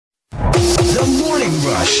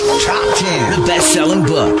Rush Top 10. The best-selling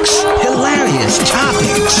books, hilarious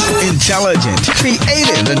topics, intelligent,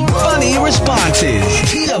 creative, and funny responses.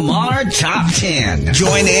 TMR Top 10.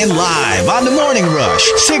 Join in live on The Morning Rush,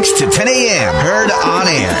 6 to 10 a.m. Heard on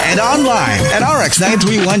air and online at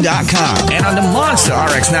rx931.com and on the Monster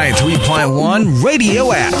RX 93.1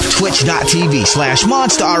 radio app,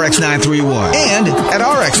 twitch.tv/Monster RX 931 and at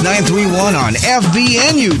RX 931 on FB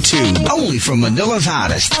and YouTube. Only from Manila's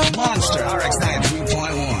hottest, Monster RX 93.1.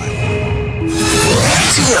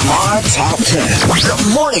 TMR Top 10. The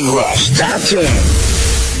Morning Rush Top 10.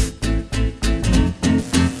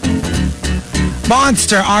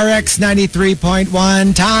 Monster RX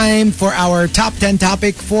 93.1. Time for our top 10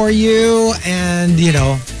 topic for you. And,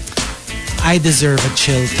 I deserve a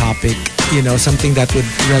chill topic. Something that would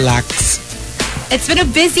relax. It's been a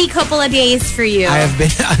busy couple of days for you. I have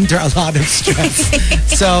been under a lot of stress.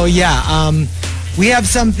 So, we have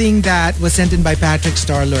something that was sent in by Patrick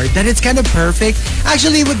Starlord that it's kind of perfect.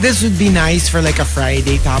 Actually, this would be nice for like a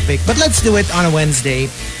Friday topic, but let's do it on a Wednesday.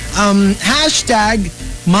 Hashtag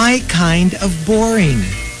my kind of boring.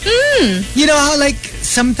 You know how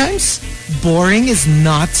sometimes boring is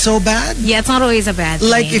not so bad? Yeah, it's not always a bad thing.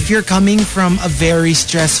 Like if you're coming from a very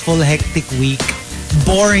stressful, hectic week,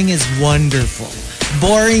 boring is wonderful.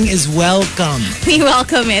 Boring is welcome. We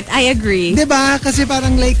welcome it. I agree. Diba? Kasi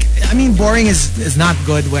parang boring is not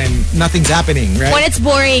good when nothing's happening, right? When it's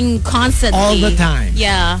boring constantly. All the time.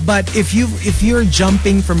 Yeah. But if you're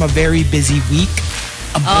jumping from a very busy week,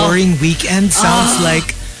 a boring weekend sounds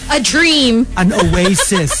like a dream. An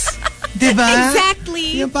oasis. Diba?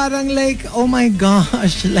 Exactly. Yung parang oh my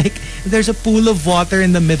gosh, there's a pool of water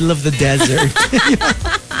in the middle of the desert.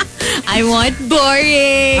 I want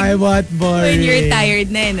boring. I want boring. When you're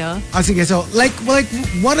tired na, no? Sige, so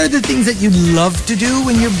what are the things that you love to do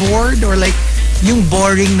when you're bored, or yung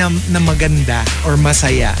boring na maganda or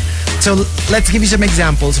masaya? So let's give you some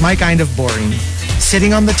examples. My kind of boring: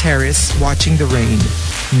 sitting on the terrace watching the rain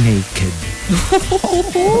naked.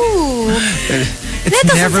 It's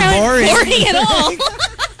that never boring. Boring at all.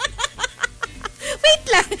 Wait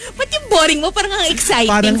lang. Ba't yung boring mo parang ang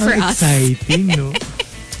exciting for us? Exciting, no?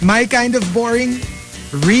 My kind of boring,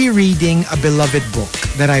 rereading a beloved book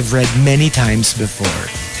that I've read many times before.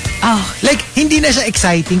 Oh. Hindi na siya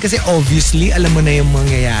exciting kasi obviously alam mo na yung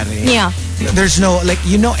mangyayari. Yeah. There's no,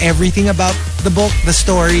 you know everything about the book, the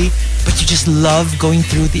story, but you just love going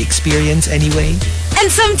through the experience anyway. And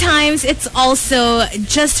sometimes it's also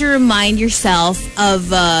just to remind yourself of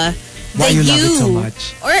why you love it so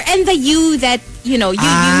much. And the you that, you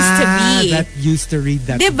used to be. That used to read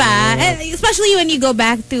that Diba? book. Especially when you go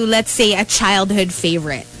back to, let's say, a childhood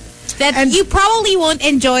favorite. That you probably won't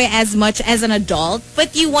enjoy as much as an adult,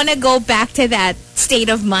 but you want to go back to that state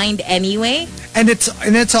of mind anyway. And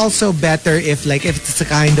it's also better if it's a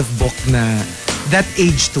kind of book na that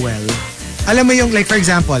aged well. Alam mo yung, for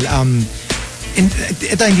example,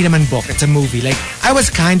 ito hindi naman book, it's a movie. I was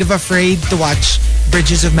kind of afraid to watch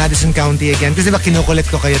Bridges of Madison County again kasi kinukulit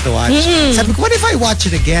ko kayo to watch. Sabi ko, what if I watch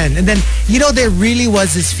it again? And then, there really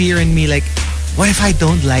was this fear in me, what if I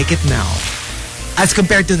don't like it now? As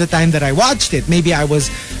compared to the time that I watched it. Maybe I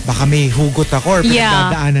was, baka may hugot ako or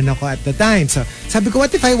pinagdadaanan ako at the time. So, sabi ko,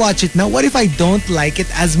 what if I watch it now? What if I don't like it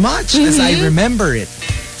as much as I remember it?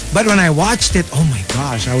 But when I watched it, oh my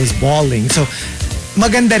gosh, I was bawling. So,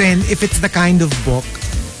 maganda rin if it's the kind of book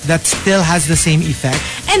that still has the same effect.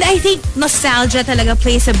 And I think nostalgia talaga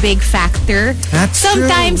plays a big factor.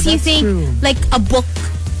 Sometimes you think a book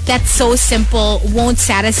that's so simple won't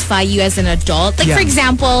satisfy you as an adult. For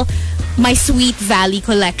example, my Sweet Valley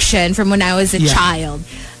collection from when I was a child.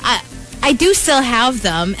 I do still have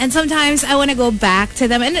them, and sometimes I want to go back to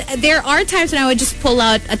them. And there are times when I would just pull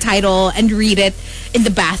out a title and read it in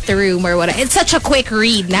the bathroom or whatever. It's such a quick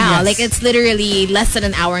read now. Yes. It's literally less than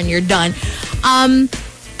an hour and you're done.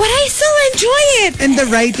 But I still enjoy it. And the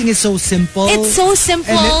writing is so simple. It's so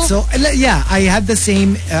simple. And it's so, I had the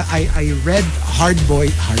same, I read Hardy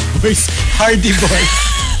Boys.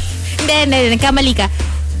 Then, nagkamali ka.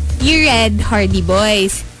 You read Hardy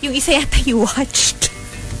Boys. Yung isa yata you watched.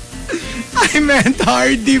 I meant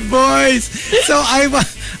Hardy Boys. So I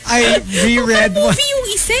reread one. Movie yung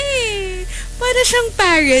isa eh. Para siyang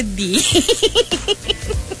parody.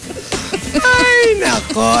 Ay,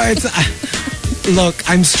 nako. Look,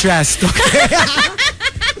 I'm stressed, okay?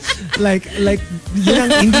 yun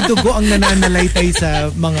ang hindi dugo ang nananalaytay sa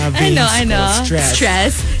mga veins ko. I know.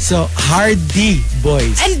 Stress. So, Hardy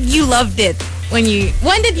Boys. And you loved it. When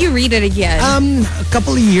did you read it again? A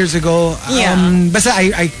couple of years ago. Basta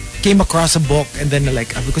I came across a book and then I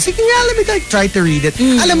was sige nga, let me try to read it.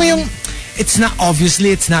 Alam mo yung, it's not, obviously,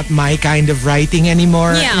 it's not my kind of writing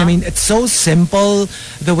anymore. Yeah. I mean, it's so simple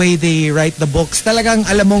the way they write the books. Talagang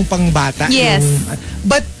alam mong pangbata. Yes.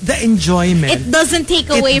 But the enjoyment. It doesn't take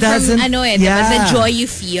away from the joy you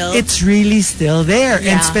feel. It's really still there.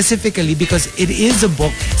 Yeah. And specifically because it is a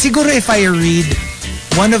book. Siguro if I read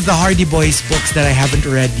one of the Hardy Boys books that I haven't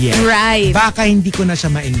read yet, right, baka hindi ko na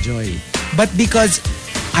siya ma-enjoy. But because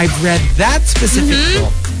I've read that specific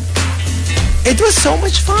book, it was so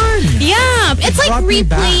much fun. Yeah. It's like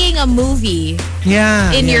replaying a movie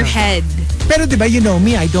in your head. Pero diba, you know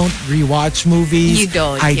me, I don't rewatch movies. You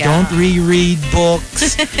don't, I don't reread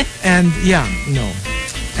books. And no.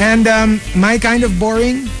 And my kind of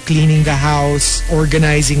boring, cleaning the house,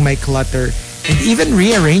 organizing my clutter, and even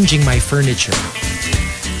rearranging my furniture.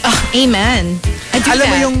 Oh, amen. I do Alam that.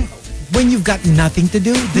 mo yung, when you've got nothing to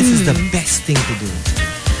do, this is the best thing to do.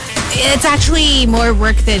 It's actually more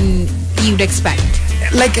work than you'd expect.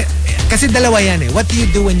 Like, kasi dalawa yan eh. What do you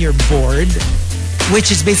do when you're bored? Which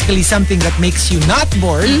is basically something that makes you not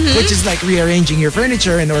bored, which is like rearranging your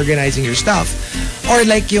furniture and organizing your stuff. Or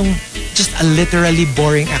like yung just a literally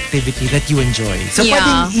boring activity that you enjoy. So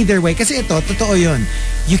pwedeng either way. Kasi ito, totoo yun.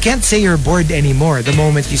 You can't say you're bored anymore the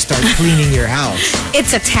moment you start cleaning your house.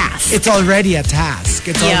 It's a task. It's already a task.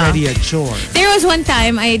 It's already a chore. There was one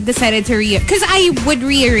time I decided to because I would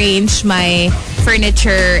rearrange my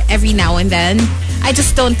furniture every now and then. I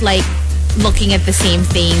just don't like looking at the same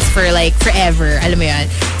things for like forever. Alam mo yan?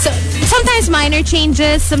 So sometimes minor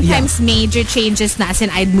changes, sometimes major changes, na as in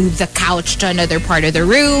I'd move the couch to another part of the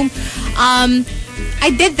room. I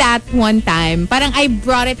did that one time. Parang I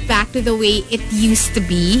brought it back to the way it used to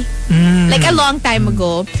be. Like a long time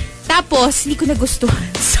ago. Tapos, hindi ko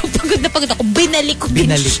nagustuhan. So, pagod na ako. Binalik ko din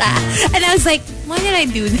siya. And I was like, why did I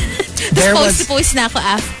do that? Tapos, na ako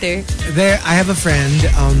after. I have a friend,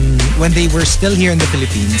 when they were still here in the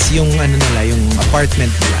Philippines, yung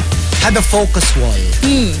apartment nila, had a focus wall.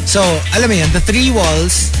 So, alam mo yan, the 3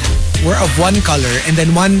 walls were of one color and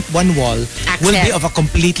then one wall will be of a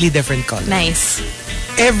completely different color. Nice.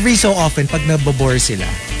 Every so often, pag nabobore sila,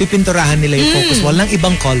 pipinturahan nila yung focus wall ng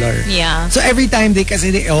ibang color. Yeah. So every time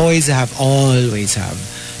kasi they always have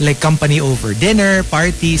like company over, dinner,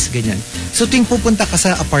 parties, ganyan. So tuwing pupunta ka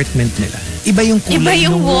sa apartment nila, iba yung kulay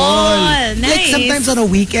ng wall. Nice. Like sometimes on a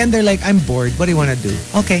weekend, they're like, I'm bored. What do you want to do?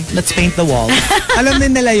 Okay, let's paint the wall. Alam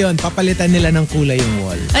din nila yun, papalitan nila ng kulay yung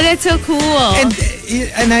wall. Oh, that's so cool. And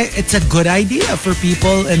it's a good idea for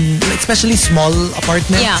people, and especially small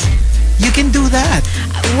apartments. Yeah. You can do that.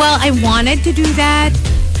 Well, I wanted to do that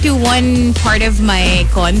to one part of my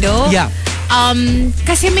condo. Yeah.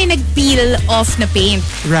 Kasi may nag-peel off na paint.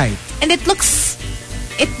 Right. And it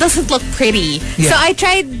doesn't look pretty. Yeah. So I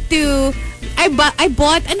tried to, I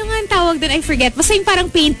bought, ano nga ang tawag doon? I forget. Basta yung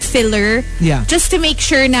parang paint filler. Yeah. Just to make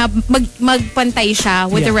sure na magpantay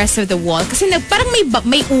siya with the rest of the wall. Kasi parang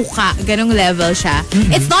may uka, ganong level siya.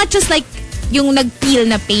 It's not just like yung nag-peel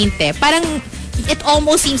na paint eh. Parang, it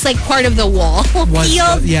almost seems like part of the wall.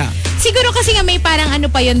 Peeled. Yeah. Siguro kasi nga may parang ano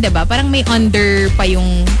pa yun, diba? Parang may under pa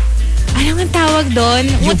yung, ano nga tawag doon?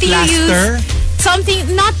 What do you use?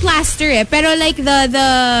 Something, not plaster eh, pero like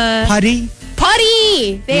the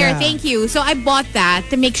Putty! There, thank you. So I bought that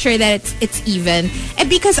to make sure that it's even. And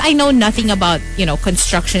because I know nothing about,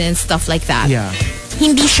 construction and stuff like that. Yeah.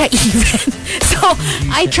 Hindi siya even. So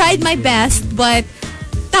I tried my best, but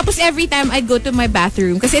tapos every time I'd go to my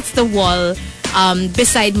bathroom, because it's the wall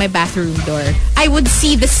beside my bathroom door, I would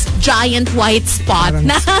see this giant white spot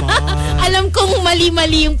na alam kong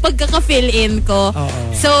mali-mali yung pagkaka-fill in ko.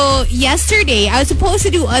 So yesterday, I was supposed to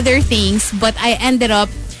do other things, but I ended up,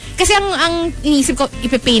 kasi ang inisip ko,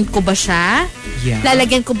 ipipaint ko ba siya? Yeah.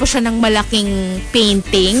 Lalagyan ko ba siya ng malaking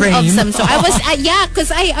painting frame of some sort? I was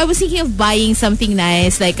because I was thinking of buying something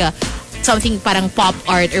nice, like something parang pop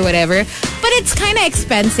art or whatever. But it's kind of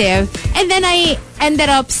expensive. And then I ended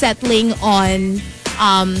up settling on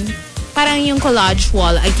parang yung collage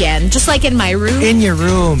wall again, just like in my room. In your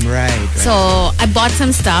room, right. So I bought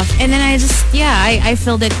some stuff and then I just, I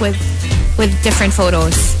filled it with different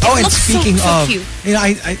photos. And speaking so of, cute.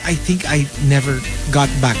 I think I never got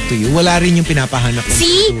back to you. Wala rin yung pinapahanap.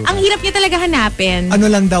 See? Ang hirap niya talaga hanapin. Ano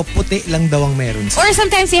lang daw, puti lang daw ang meron. Or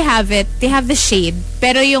sometimes they have it. They have the shade,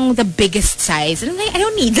 pero yung the biggest size. And I'm like, I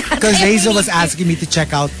don't need that. Because Hazel was asking me to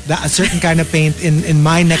check out a certain kind of paint in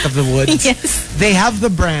my neck of the woods. Yes. They have the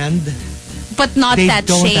brand, but not that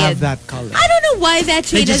shade. They don't have that color. I don't know why that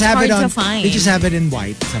shade is hard to find. They just have it in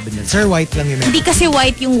white. Sabi nila, sir, white lang yun. Hindi kasi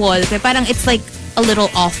white yung wall. Parang it's like a little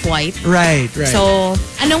off-white. Right. So,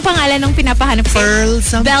 anong pangalan ng pinapahanap ko? Pearl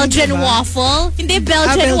something, Belgian diba? waffle? Hindi,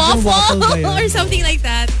 Belgian waffle. ba yun? Or something like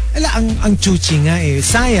that. Ang chuchi nga eh.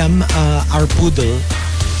 Siam, our poodle,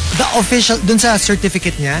 the official, dun sa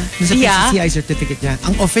certificate niya, dun sa PCCI certificate niya,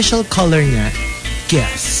 ang official color niya,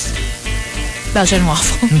 guess. Belgian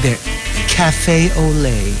waffle. Hindi. Cafe au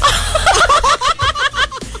lait.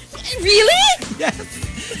 Really? Yes.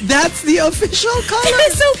 That's the official color. That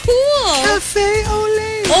is so cool. Cafe au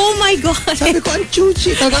lait. Oh my God. Sabi ko, ang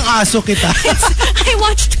chuchi. Talagang aso kita. I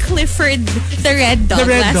watched Clifford the Red Dog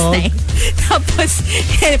last night. Tapos,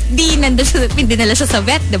 dinala siya sa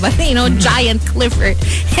vet, diba? You know, giant Clifford.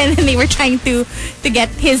 And then they were trying to get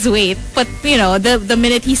his weight. But, you know, the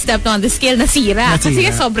minute he stepped on the scale, nasira. Kasi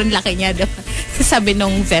sobrang laki niya, diba? Sabi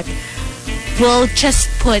nung vet, we'll just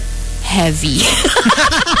put heavy.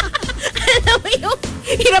 Alam mo yung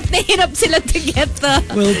hirap na hirap sila to get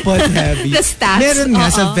we'll put heavy. The stats. Meron nga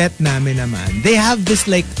sa vet namin naman. They have this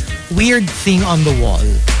like weird thing on the wall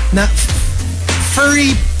na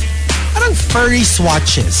parang furry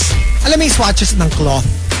swatches. Alam mo yung swatches ng cloth?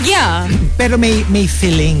 Yeah. Pero may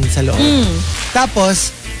filling sa loob.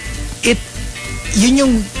 Tapos,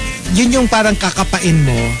 yun yung parang kakapain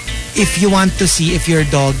mo if you want to see if your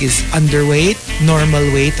dog is underweight, normal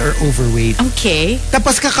weight, or overweight. Okay.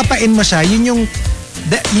 Tapos kakapain mo siya, yun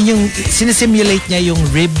yung sinisimulate niya yung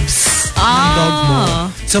ribs ng dog mo.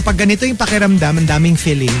 So pag ganito yung pakiramdam, ang daming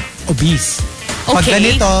filling, obese. Pag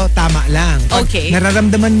ganito, tama lang. Pag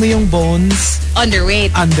nararamdaman mo yung bones,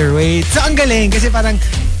 underweight. So ang galing kasi parang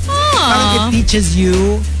it teaches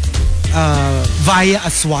you via a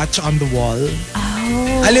swatch on the wall.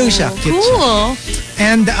 Aliw siya. Cute Cool. Siya.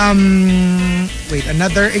 And, wait,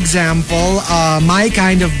 another example, my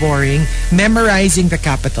kind of boring, memorizing the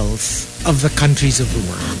capitals of the countries of the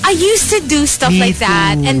world. I used to do stuff like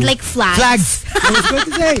that and like flags. Flags. I was going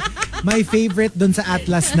to say, my favorite dun sa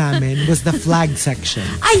atlas namin was the flag section.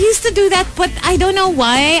 I used to do that, but I don't know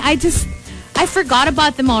why. I forgot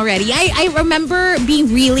about them already. I remember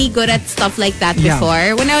being really good at stuff like that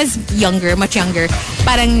before. When I was younger, much younger.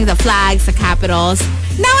 Parang the flags, the capitals.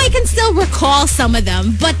 Now I can still recall some of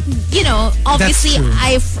them. But, you know, obviously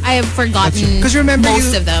I have forgotten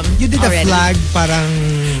most of them You did already. a flag parang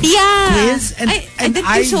quiz. And I did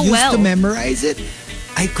I so used well to memorize it.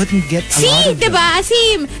 I couldn't get a lot of them. Diba?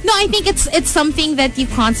 Same. No, I think it's something that you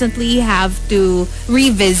constantly have to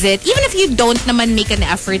revisit. Even if you don't naman make an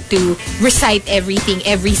effort to recite everything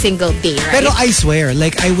every single day, right? Pero I swear,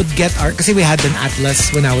 like I would get kasi we had an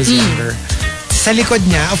atlas when I was younger. Sa likod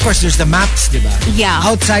niya, of course, there's the maps, diba? Yeah.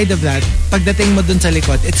 Outside of that, pagdating mo dun sa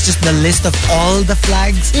likod, it's just the list of all the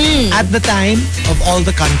flags at the time of all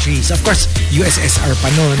the countries. Of course, USSR pa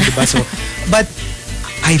nun, diba? So, but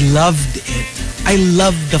I loved it. I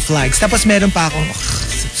loved the flags. Tapos meron pa akong,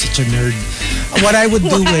 such a nerd. What I would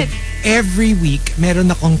do with, every week, meron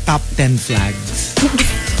akong top 10 flags.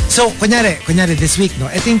 So, kunyari, this week, no?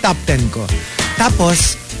 Ito yung top 10 ko.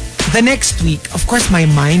 Tapos, the next week, of course, my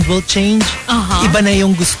mind will change. Iba na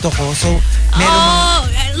yung gusto ko. So,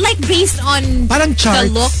 meron like based on parang charts.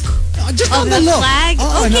 The look just of on the look. flag?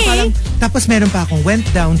 Okay. Parang, tapos meron pa akong went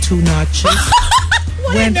down 2 notches.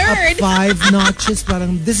 Went up 5 notches.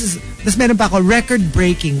 Parang, this meron pa ako,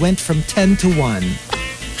 record-breaking, went from 10 to 1.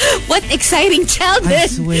 What exciting childhood. I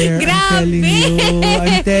swear, Grabe.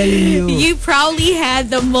 I'm telling you. You probably had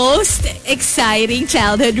the most exciting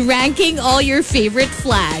childhood, ranking all your favorite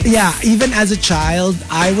flags. Yeah, even as a child,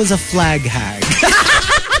 I was a flag hag.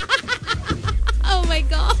 Oh my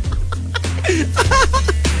God.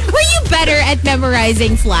 Were you better at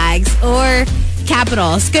memorizing flags or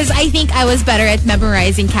capitals? Because I think I was better at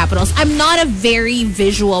memorizing capitals. I'm not a very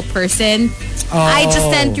visual person. I just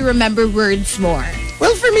tend to remember words more.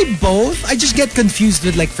 Well, for me, both. I just get confused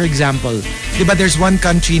with, like, for example, diba there's one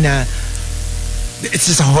country na it's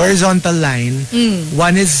just a horizontal line.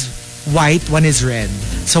 One is white, one is red.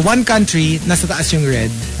 So one country, nasa taas yung red.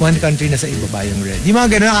 One country, nasa ibaba yung red. Yung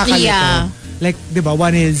mga ganun nakakalito. Yeah. Like, diba,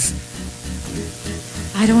 one is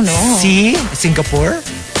I don't know. Singapore?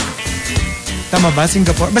 Tama ba?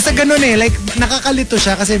 Singapore? Basta ganun eh. Like, nakakalito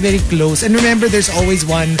siya kasi very close. And remember, there's always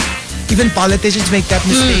one, even politicians make that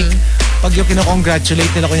mistake. Pag yung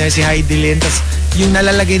kinocongratulate nila, kunyari si Hazel, tas yung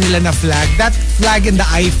nalalagay nila na flag, that flag in the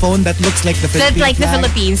iPhone that looks like the Philippines like flag, the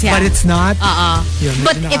Philippines, yeah. But it's not. Yun,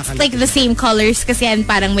 but it's like the same colors kasi yan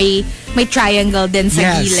parang may triangle din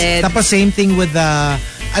sa gilid. Tapos same thing with the,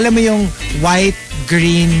 alam mo yung white,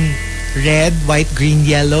 green, red, white, green,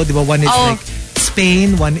 yellow, di ba? One is like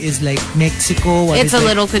Spain, one is like Mexico. One it's is a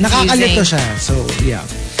like, little confusing. Nakakalito siya. So, yeah.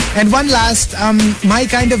 And one last, my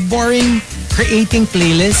kind of boring, creating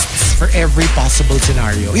playlists for every possible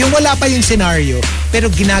scenario. Yung wala pa yung scenario, pero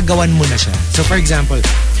ginagawan mo na siya. So for example,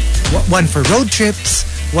 one for road trips,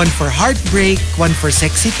 one for heartbreak, one for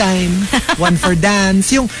sexy time, one for dance.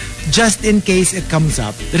 Yung just in case it comes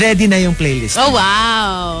up, ready na yung playlist. Oh,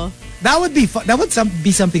 wow. That would be fun. That would be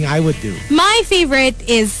something I would do. My favorite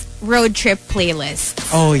is road trip playlist.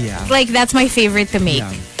 Oh, yeah. Like, that's my favorite to make. Yeah.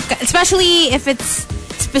 Especially if it's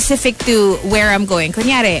specific to where I'm going.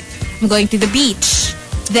 Kunyari, I'm going to the beach.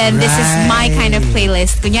 Then this is my kind of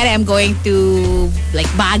playlist. Kunyari, I'm going to like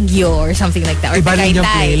Baguio or something like that. Or Iba rin yung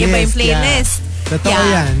playlist. Iba yung playlist. Yeah. Totoo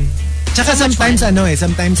yan. Tsaka so sometimes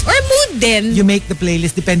sometimes or mood din. You make the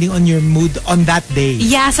playlist depending on your mood on that day.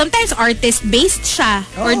 Yeah, sometimes artist-based siya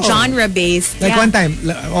or genre-based. Like one time,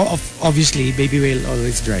 obviously, Baby Whale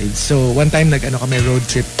always drives. So one time kami road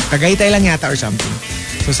trip. Tagaytay lang yata or something.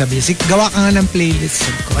 So sabi niya, gawa ka nga ng playlist.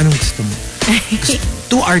 Sabi ko, anong gusto mo?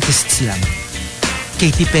 Two artists lang.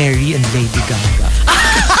 Katy Perry and Lady Gaga.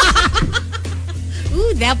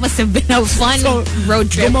 Ooh, that must have been a fun road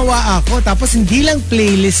trip. Gumawa ako, tapos hindi lang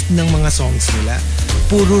playlist ng mga songs nila.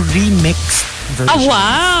 Puro remixed version. Oh,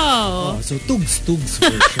 wow! So, tugs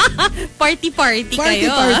version. Party kayo.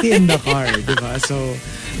 Party in the car, diba? So,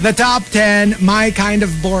 the top 10, My Kind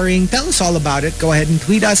of Boring. Tell us all about it. Go ahead and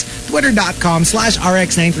tweet us.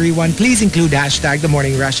 Twitter.com/RX931. Please include hashtag The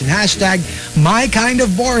Morning Rush and hashtag My Kind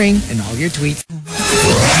of Boring in all your tweets.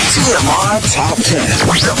 TMR Top 10.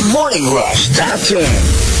 The Morning Rush Top 10.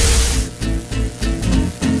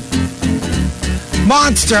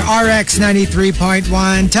 Monster RX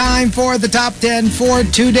 93.1. Time for the top 10 for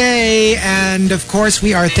today. And of course,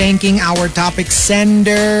 we are thanking our topic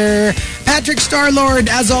sender, Patrick Starlord,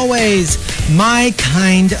 as always. My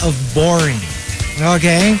Kind of Boring.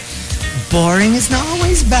 Okay? Boring is not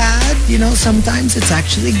always bad. You know, sometimes it's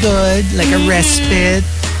actually good, like a respite.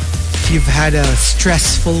 If you've had a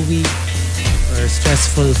stressful week or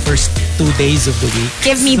stressful first 2 days of the week.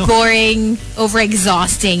 Give me boring over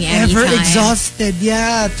exhausting anytime. Ever exhausted.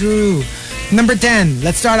 Yeah, true. Number 10,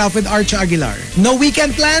 let's start off with Arch Aguilar. No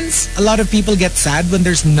weekend plans? A lot of people get sad when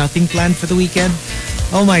there's nothing planned for the weekend.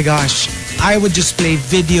 Oh my gosh. I would just play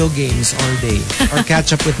video games all day or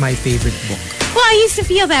catch up with my favorite book. Well, I used to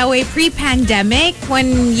feel that way pre-pandemic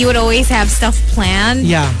when you would always have stuff planned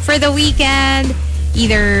for the weekend.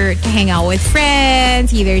 Either to hang out with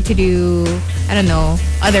friends, either to do, I don't know,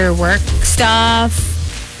 other work stuff,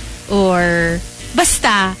 or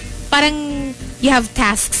basta, parang you have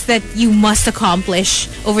tasks that you must accomplish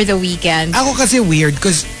over the weekend. Ako kasi weird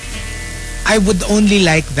because I would only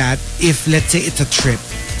like that if, let's say, it's a trip.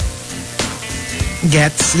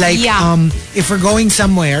 Gets? Like, if we're going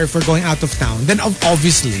somewhere, if we're going out of town, then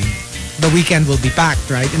obviously, the weekend will be packed,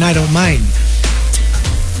 right? And I don't mind.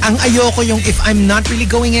 Ang ayoko yung if I'm not really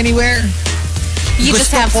going anywhere, you just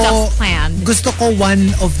have stuff planned. Gusto ko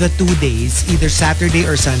one of the 2 days, either Saturday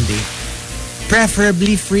or Sunday,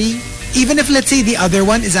 preferably free. Even if, let's say, the other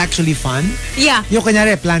one is actually fun. Yeah. Yung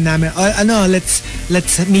kunyari, plan namin, let's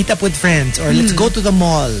meet up with friends, or let's go to the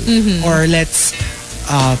mall, or let's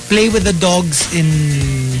play with the dogs in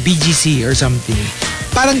BGC or something.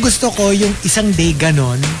 Parang gusto ko yung isang day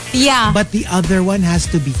ganon. Yeah. But the other one has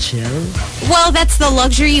to be chill. Well, that's the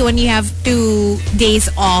luxury when you have 2 days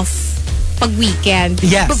off pag weekend.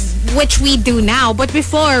 Yes. Which we do now. But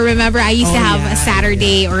before, remember, I used to have a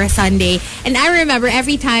Saturday or a Sunday. And I remember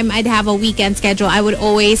every time I'd have a weekend schedule, I would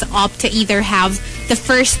always opt to either have the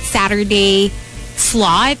first Saturday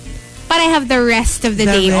slot, but I have the rest of the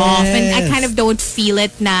day off. And I kind of don't feel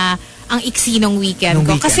it na ang iksi nung weekend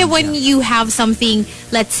ko. Kasi when you have something,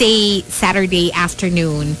 let's say, Saturday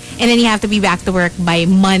afternoon, and then you have to be back to work by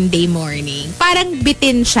Monday morning, parang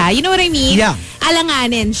bitin siya. You know what I mean? Yeah.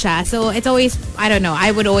 Alanganin siya. So it's always, I don't know,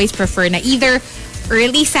 I would always prefer na either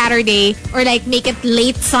early Saturday or like make it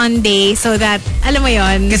late Sunday so that, alam mo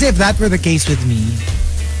yon. Kasi if that were the case with me,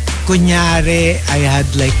 kunyari, I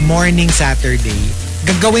had like morning Saturday,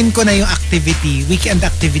 gagawin ko na yung activity, weekend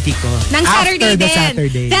activity ko. Nang Saturday after the din.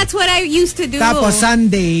 Saturday. That's what I used to do. Tapos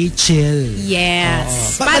Sunday, chill.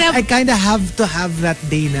 Yes. But I kind of have to have that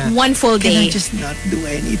day na. One full day. Can I just not do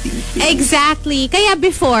anything? Exactly. Kaya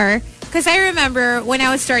before, because I remember when I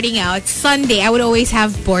was starting out, Sunday, I would always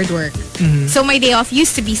have board work. So my day off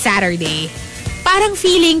used to be Saturday. Parang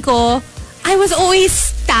feeling ko, I was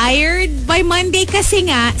always tired by Monday kasi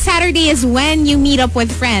nga, Saturday is when you meet up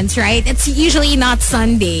with friends, right? It's usually not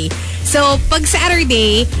Sunday. So, pag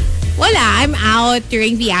Saturday, wala, I'm out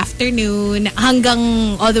during the afternoon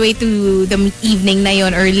hanggang all the way to the evening na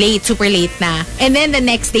yon or late, super late na. And then the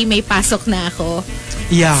next day, may pasok na ako.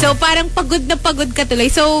 Yeah. So, parang pagod na pagod ka tuloy.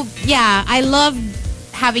 So, yeah, I love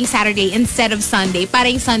having Saturday instead of Sunday,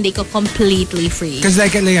 parang Sunday ko completely free. Because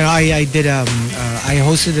like you know, I did I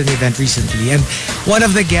hosted an event recently, and one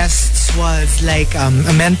of the guests was like a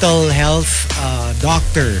mental health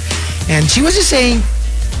doctor, and she was just saying,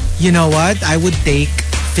 you know what, I would take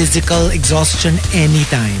physical exhaustion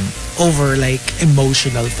anytime over like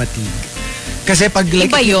emotional fatigue. Kasi pag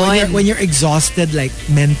like when you're exhausted like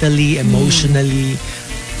mentally, emotionally,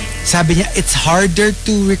 sabi niya it's harder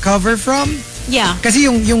to recover from. Yeah. Kasi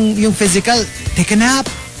yung physical, take a nap,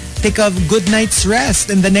 take a good night's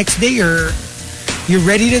rest, and the next day you're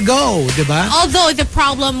ready to go, diba? Although the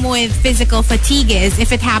problem with physical fatigue is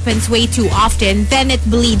if it happens way too often, then it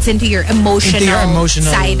bleeds into your emotional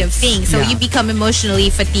side of things. So you become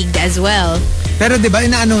emotionally fatigued as well. Pero diba,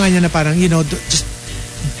 inaano nga niya na parang, you know, just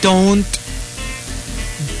don't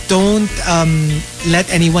let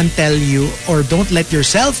anyone tell you, or don't let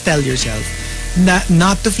yourself tell yourself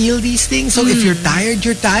not to feel these things. So if you're tired,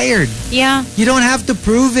 you're tired. Yeah. You don't have to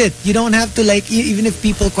prove it. You don't have to like, even if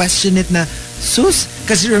people question it na, sus,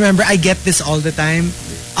 because remember, I get this all the time.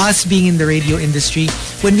 Us being in the radio industry,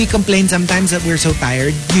 when we complain sometimes that we're so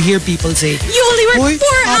tired, you hear people say, you only work 4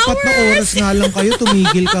 hours. Apat na oras nga lang kayo,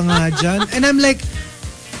 tumigil ka nga dyan. And I'm like,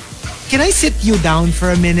 can I sit you down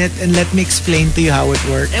for a minute and let me explain to you how it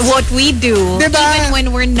works? What we do, diba? Even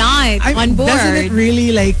when we're not on board.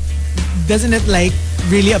 Doesn't it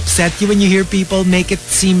really upset you when you hear people make it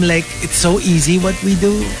seem like it's so easy what we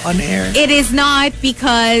do on air? It is not,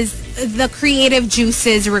 because the creative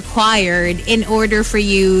juices required in order for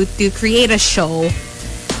you to create a show.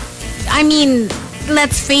 I mean,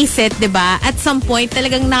 let's face it, diba? At some point,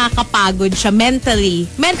 talagang nakakapagod siya mentally.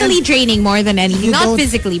 Mentally draining more than anything. Not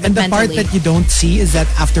physically, but mentally. And the part that you don't see is that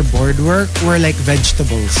after board work, we're like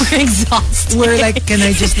vegetables. We're exhausted. We're like, can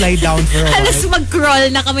I just lie down for a while? Halos mag-crawl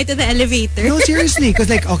na kami to the elevator. No, seriously. Because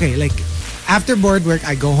like, okay, like, after board work,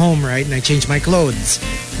 I go home, right? And I change my clothes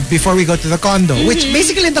before we go to the condo. Which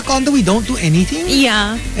basically in the condo, we don't do anything.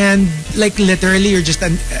 Yeah. And like literally, you're just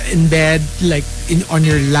in bed, like on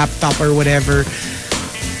your laptop or whatever.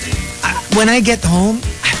 When I get home,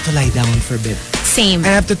 I have to lie down for a bit. Same.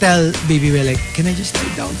 I have to tell baby Will, like, can I just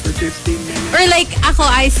lie down for 15 minutes? Or like,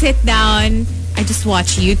 I sit down, I just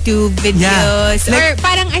watch YouTube videos. Yeah. Like, or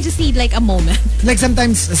parang I just need like a moment. Like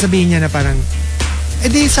sometimes, sabihin niya na parang,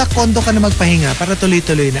 di sa kondo ka na magpahinga para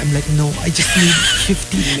tuloy-tuloy na. I'm like, no, I just need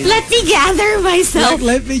 15 minutes. Let me gather myself.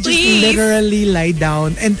 Like, let me just literally lie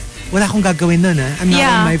down. And wala akong gagawin nun, ha? I'm not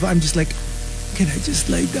on my phone. I'm just like, can I just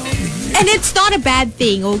lie down here? And it's not a bad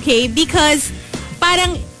thing, okay? Because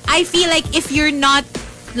parang I feel like if you're not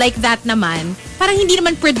like that naman, parang hindi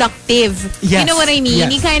naman productive. Yes. You know what I mean?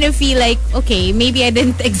 Yes. You kind of feel like, okay, maybe I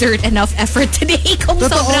didn't exert enough effort today. Kung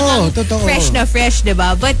sobrang fresh,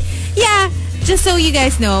 diba? But yeah, just so you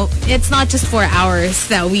guys know, it's not just 4 hours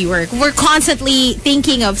that we work. We're constantly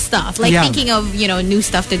thinking of stuff. Like thinking of, you know, new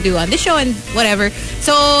stuff to do on the show and whatever.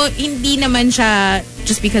 So, hindi naman siya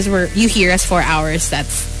just because you hear us 4 hours,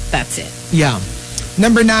 that's it. Yeah.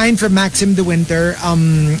 Number 9 from Maxim De Winter.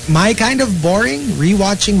 My kind of boring,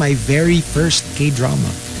 rewatching my very first K-drama,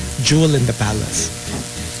 Jewel in the Palace.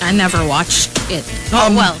 I never watched it.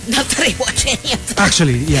 Well, not that I watch any of them.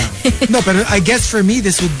 Actually, yeah. No, but I guess for me,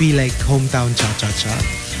 this would be like Hometown Cha-Cha-Cha.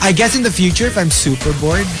 I guess in the future, if I'm super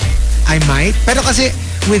bored, I might. Pero kasi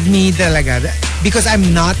with me talaga, because I'm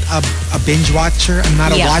not a binge watcher, I'm not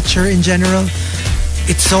a watcher in general,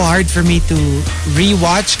 it's so hard for me to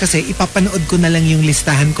rewatch kasi ipapanood ko na lang yung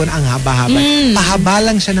listahan ko na ang haba-haba. Pahaba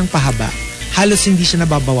lang siya ng pahaba. Halos hindi siya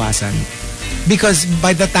nababawasan. Because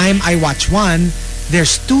by the time I watch one,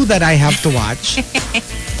 there's 2 that I have to watch.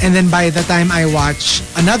 And then by the time I watch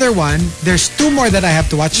another one, there's 2 more that I have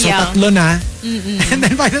to watch. So tatlo na. And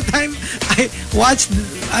then by the time I watch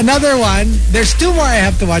another one, there's 2 more I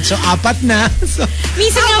have to watch. So apat na. So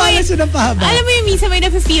minsan alam mo yung minsan may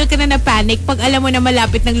nafe-feel ka na panic pag alam mo na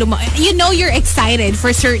malapit ng you know you're excited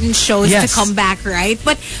for certain shows to come back, right?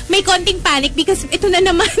 But may konting panic because ito na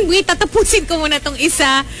naman, wait, tatapusin ko muna tong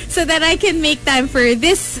isa so that I can make time for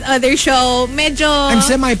this other show. Medyo I'm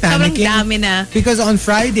semi-panicking dami na. because on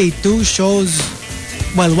Friday, 2 shows,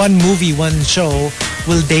 well, 1 movie, 1 show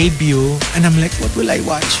will debut, and I'm like, what will I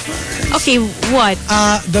watch first? Okay, what?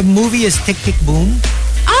 The movie is Tick Tick Boom.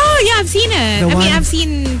 Oh, yeah, I've seen it. I mean, I've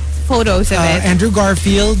seen photos of it. Andrew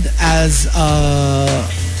Garfield as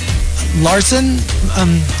Larson,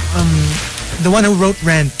 the one who wrote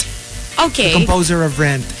Rent. Okay. The composer of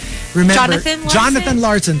Rent. Remember, Jonathan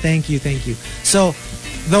Larson? Thank you. So,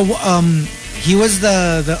 he was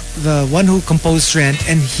the one who composed Rent,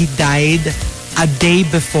 and he died a day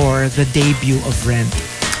before the debut of Rent.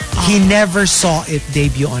 He never saw it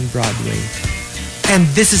debut on Broadway. And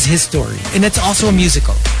this is his story. And it's also a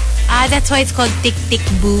musical. That's why it's called Tick Tick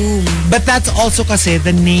Boom. But that's also kasi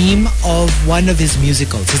the name of one of his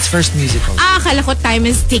musicals. His first musical. Akala ko Time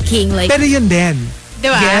is Ticking. Like, pero yun din.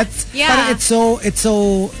 Diba? Gets? Yeah. Parang it's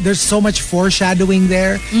so, there's so much foreshadowing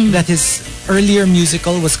there that his earlier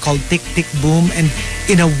musical was called Tick Tick Boom, and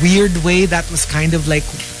in a weird way that was kind of like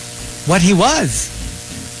what he was.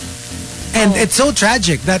 And it's so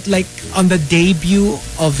tragic that like on the debut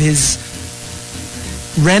of his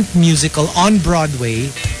Rent musical on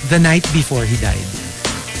Broadway the night before he died.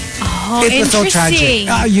 Oh, it was so tragic.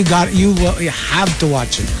 You have to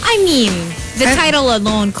watch it. I mean, the title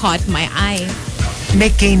alone caught my eye.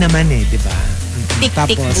 May K naman di ba? Tick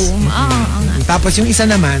Tick Boom. Tapos yung isa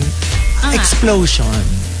naman, Explosion.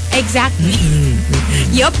 Exactly.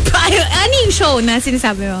 Yup. Ano yung show na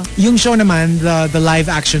sinasabi mo? Yung show naman, the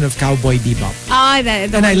live action of Cowboy Bebop.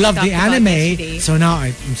 And I love the anime, so now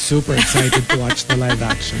I'm super excited to watch the live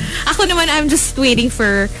action. Ako naman, I'm just waiting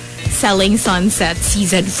for Selling Sunset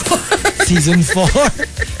Season 4. Season 4?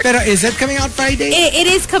 Pero is it coming out Friday? It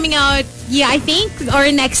is coming out, yeah, I think,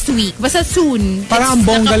 or next week. Basta soon. Parang ang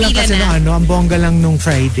bongga lang kasi ang bongga lang nung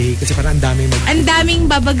Friday kasi parang ang daming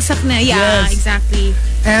babagsak na. Yeah, yes. Exactly.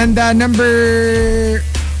 And number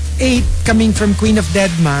 8 coming from Queen of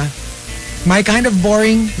Deadma, My Kind of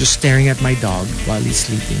Boring, just staring at my dog while he's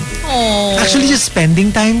sleeping. Oh. Actually just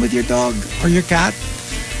spending time with your dog or your cat.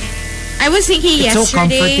 I was thinking it's yesterday. So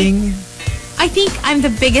comforting. I think I'm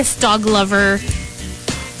the biggest dog lover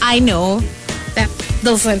I know that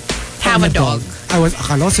doesn't have a dog.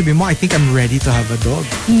 Akala sabi mo, I think I'm ready to have a dog.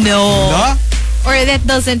 No. Or that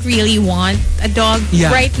doesn't really want a dog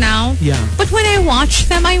right now. Yeah. But when I watch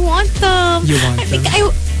them, I want them. You want them? I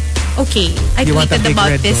tweeted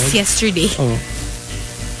about this dog? Yesterday. Oh.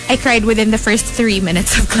 I cried within the first 3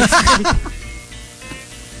 minutes of Clifford.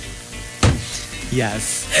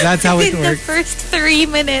 Yes. That's how it works. The first 3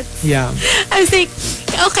 minutes. Yeah. I was like,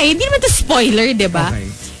 okay, hindi naman to spoiler, diba? Okay.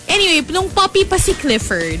 Anyway, nung puppy pa si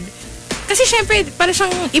Clifford, kasi syempre, para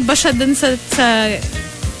siyang iba siya dun sa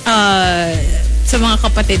mga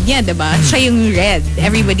kapatid niya, diba? Siya yung red.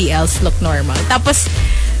 Everybody else look normal. Tapos,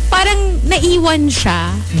 parang naiwan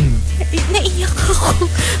siya. Naiyak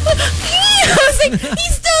ako. I was like,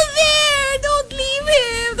 he's still there! Don't leave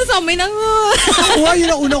him! Tapos may nang... Yun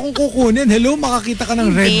ang una kong kukunin. Hello, makakita ka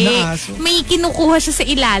ng red na aso. May kinukuha siya sa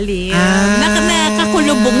ilalim.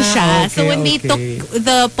 Nakakulubong siya. Okay, so when they took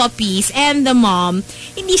the puppies and the mom,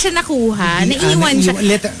 hindi siya nakuha. Naiwan siya.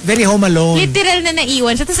 Very Home Alone. Literal na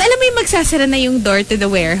naiwan siya. Tapos alam mo yung magsasara na yung door to the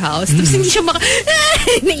warehouse. Tapos hindi siya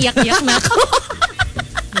naiyak-yak na ako.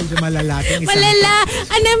 Medyo malala.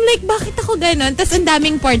 And I'm like, bakit ako ganon? Tapos ang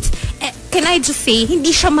daming parts. Can I just say,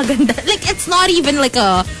 hindi siya maganda. Like, it's not even like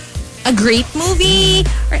a great movie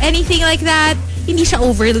or anything like that. Hindi siya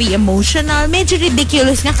overly emotional. Medyo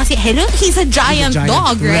ridiculous nga kasi, hello, he's a giant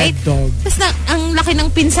dog, right? Dog. Tapos ang laki ng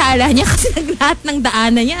pinsala niya kasi lahat ng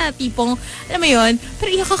daanan niya. Tipong, alam mo yun, pero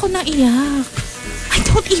iyak ako ng iyak. I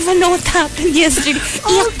don't even know what happened yesterday.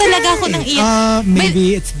 Iyak talaga ako ng iyak.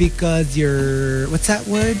 Maybe it's because you're, what's that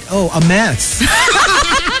word? Oh, a mess.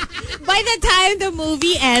 By the time the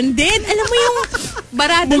movie ended, alam mo yung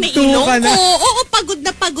barado na ilong ko. Oo, pagod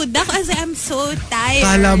na pagod ako kasi I'm so tired.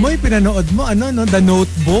 Kala mo, pinanood mo, The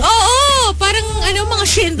Notebook? Oo, parang mga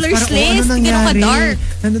Schindler's List. Ano nangyari? Dark.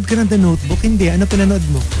 Nanood ka ng The Notebook? Hindi. Ano pinanood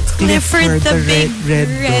mo? Clifford the Big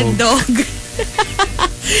Red Dog.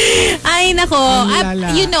 Ay, nako.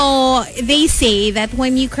 You know, they say that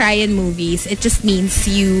when you cry in movies, it just means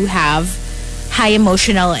you have high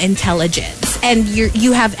emotional intelligence and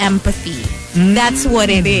you have empathy. That's what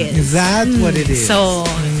it is. Is that what it is? So,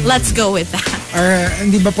 let's go with that. Or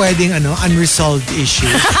hindi ba pwedeng unresolved issue?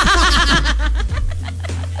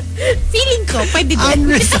 Feeling ko, pwede din.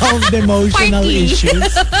 Unresolved emotional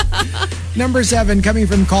issues. Number 7, coming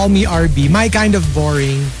from Call Me RB, My Kind of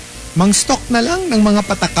Boring. Mang-stock na lang ng mga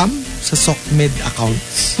patakam sa SOCMED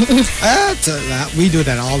accounts. We do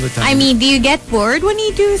that all the time. I mean, do you get bored when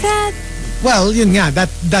you do that? Well, yun nga,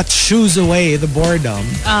 that shoos away the boredom.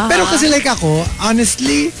 Pero kasi like ako,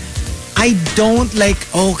 honestly, I don't like,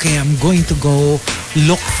 okay, I'm going to go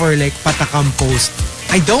look for like patakam post.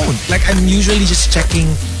 I don't. Like, I'm usually just checking.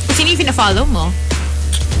 Sino yung pina-follow mo?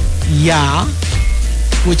 Yeah.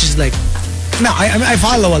 Which is like, no, I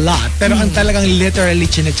follow a lot. Pero ang talagang literally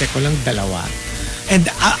chinecheck ko lang 2. And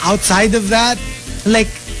outside of that, like,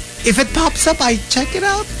 if it pops up, I check it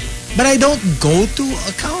out. But I don't go to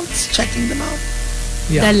accounts checking them out.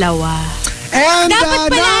 Yeah. 2. And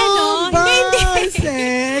dapat pala, number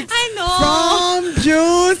 6 from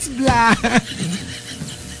Juice Black.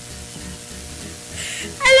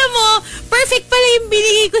 Alam mo, per perfect pala yung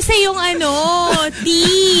binigay ko sa yung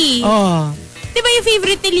tea. Oh. Diba yung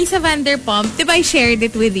favorite ni Lisa Vanderpump? Diba I shared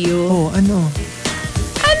it with you? Oh, ano?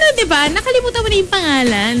 Ano, diba? Nakalimutan mo na yung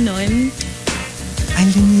pangalan nun.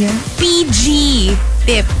 Alin yan? PG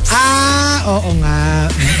tips. Oo nga.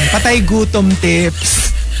 Patay gutom tips.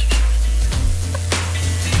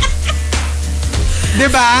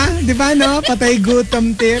 Diba? Diba, no? Patay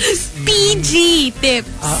gutom tips. PG tips.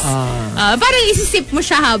 Parang isisip mo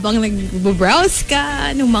siya habang nag-browse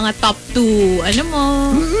ka ng mga top 2,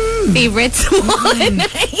 favorites mo na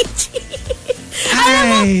IG. Alam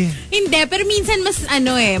mo, hindi. Pero minsan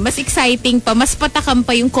mas exciting pa, mas patakam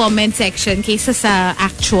pa yung comment section kaysa sa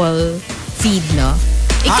actual feed, no?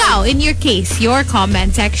 Ikaw, in your case, your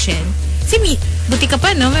comment section. Buti ka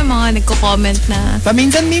pa, no? May mga nagko-comment na...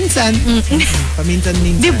 Paminsan-minsan.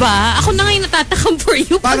 Paminsan-minsan. Diba? Ako na ngayon natatakam for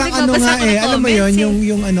you. Parang nga alam mo yun,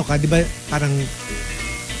 yung diba, parang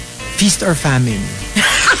feast or famine.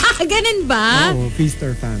 Ganun ba? Oh, feast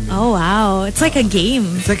or famine. Oh, wow. It's like a game.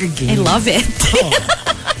 It's like a game. I love it.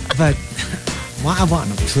 But, I want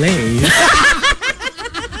to play.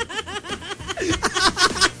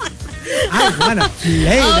 I want to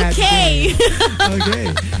play that game. Okay.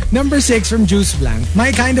 Number 6 from Juice Blank.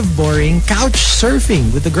 My kind of boring, couch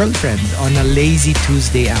surfing with a girlfriend on a lazy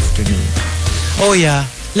Tuesday afternoon. Oh yeah.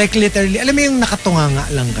 Like literally, alam mo yung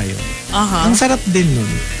nakatunganga lang kayo. Ang sarap din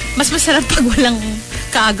nun. Mas masarap pag walang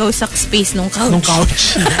kaagaw sa space nung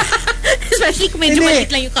couch. Especially kung medyo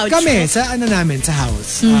maliit lang yung couch. Kami, sa namin, sa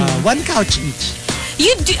house. One couch each.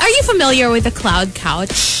 Are you familiar with the cloud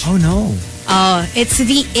couch? Oh no. It's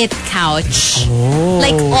the It couch. Oh.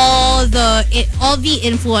 Like all the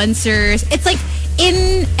influencers. It's like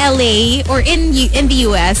in LA or in the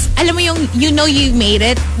US. Alam mo yung you made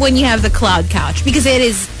it when you have the cloud couch because it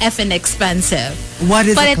is effing expensive. What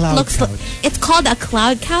is a cloud couch? It's called a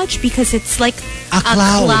cloud couch because it's like a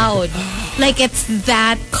cloud. Like it's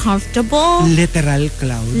that comfortable. Literal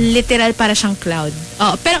cloud. Literal para siyang cloud.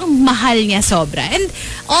 Pero ang mahal niya sobra. And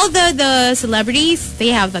all the celebrities, they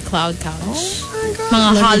have the cloud couch. Oh my God.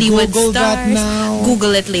 Mga Hollywood Google stars. That now.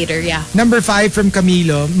 Google it later, yeah. Number 5 from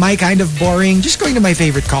Camilo. My kind of boring. Just going to my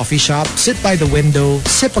favorite coffee shop, sit by the window,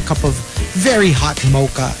 sip a cup of very hot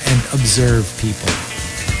mocha, and observe people.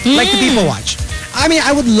 Like the people watch. I mean,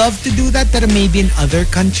 I would love to do that, but maybe in other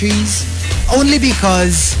countries. Only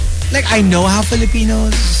because, like, I know how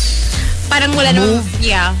Filipinos parang wala move.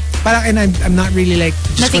 Yeah. Parang, and I'm not really, like,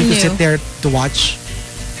 just nothing going to new. sit there to watch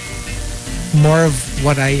more of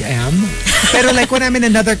what I am. Pero, like, when I'm in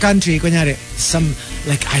another country, kunyari,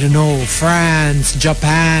 like, I don't know, France,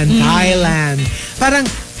 Japan, Thailand, parang,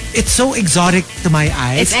 it's so exotic to my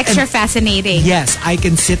eyes. It's extra fascinating. Yes, I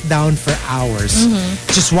can sit down for hours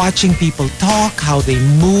just watching people talk, how they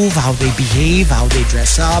move, how they behave, how they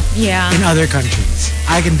dress up in other countries.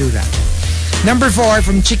 I can do that. Number 4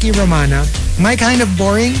 from Chiki Romana. My kind of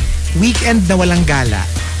boring, weekend na walang gala.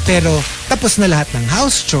 Pero tapos na lahat ng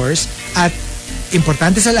house chores at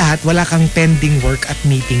importante sa lahat, wala kang pending work at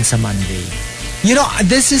meeting sa Monday. You know,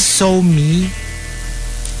 this is so me.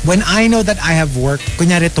 When I know that I have work,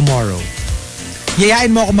 kunyari tomorrow, yayain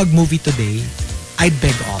mo ako mag-movie today, I'd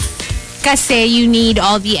beg off. Kasi you need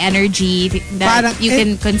all the energy that you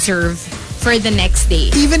can conserve for the next day.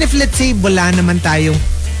 Even if, let's say, wala naman tayong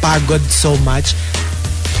pagod so much,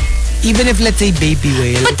 even if, let's say, baby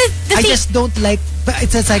whale, but I just don't like, but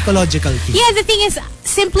it's a psychological thing. Yeah, the thing is,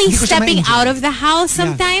 simply stepping out of the house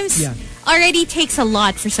sometimes already takes a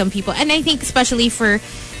lot for some people. And I think especially for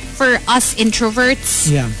us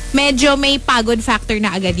introverts, medyo may pagod factor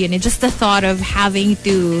na agad yun. Just the thought of having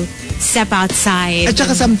to step outside at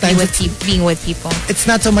saka sometimes being with people. It's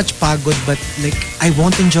not so much pagod, but like, I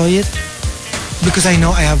won't enjoy it because I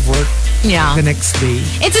know I have work the next day.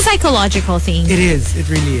 It's a psychological thing. It is. It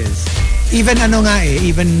really is. Even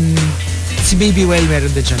even si Baby Well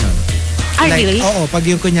meron din siya nun. Like, really? Oo, pag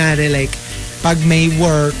yung kunyari, like, pag may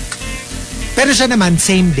work, pero siya naman,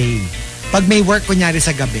 same day. Pag may work, kunyari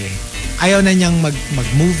sa gabi, ayaw na niyang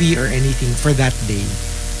mag-movie or anything for that day.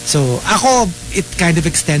 So, ako, it kind of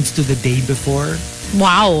extends to the day before.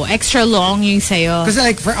 Wow, extra long yung sayo. Because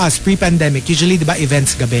like for us, pre-pandemic, usually, di ba,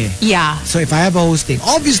 events gabi. Yeah. So, if I have a hosting,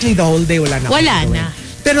 obviously, the whole day, wala na. Wala na.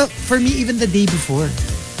 Pero for me, even the day before,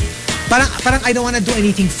 parang I don't want to do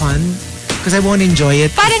anything fun because I won't enjoy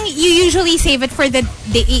it. Parang you usually save it for the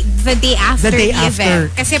day after the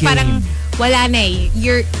event. Kasi parang wala na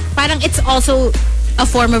eh. Parang it's also a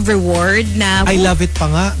form of reward na... I love it pa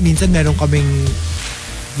nga. Minsan meron kaming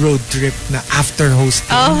road trip na after hosting.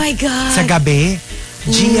 Oh my God. Sa gabi.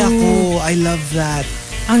 Gia ko. I love that.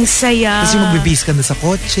 Ang saya. Kasi magbibis ka na sa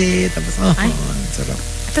kotse. Tapos, sarap.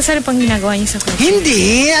 Tapos ano pang ginagawa niyo sa kotse?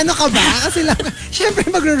 Hindi! Ano ka ba? Kasi lang, syempre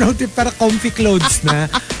mag-road trip para comfy clothes na.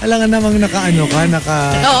 Alam nga namang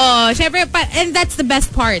Oo, syempre, and that's the best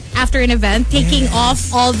part. After an event, taking off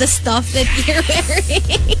all the stuff that you're wearing.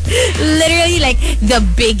 Literally, like, the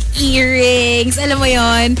big earrings, alam mo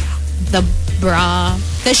yon, the bra,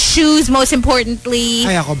 the shoes, most importantly.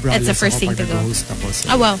 Ay, ako bra. That's the first thing to go.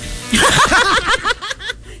 Oh, wow.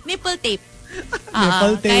 Nipple tape.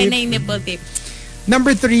 Nipple tape. Kaya na yung nipple tape.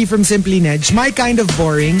 Number 3 from Simply Nedge, my kind of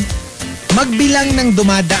boring, magbilang ng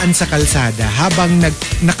dumadaan sa kalsada habang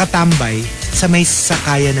nakatambay sa may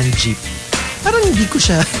sakayan ng jeep. Parang hindi ko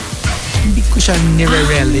siya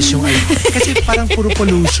nire-relish yung kasi parang puro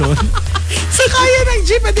pollution. Sakayan ng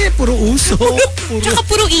jeep, puro usok. Tsaka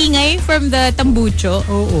puro ingay from the tambucho.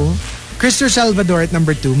 Oo. Christopher Salvador at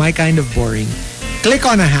number 2, my kind of boring. Click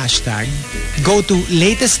on a hashtag, go to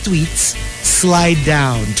latest tweets, slide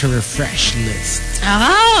down to refresh list.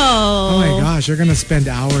 Oh my gosh, you're gonna spend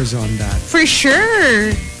hours on that. For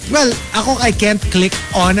sure. Well, I can't click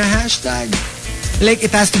on a hashtag. Like,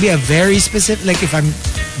 it has to be a very specific, like if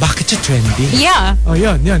bakit siya trending? Yeah. Oh,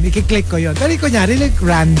 yun. I-click ko yun. Pero kunyari, like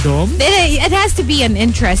random. It has to be an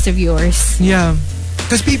interest of yours. Yeah.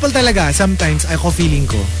 Because people talaga, sometimes, feeling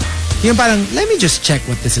ko, yung parang, let me just check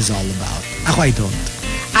what this is all about.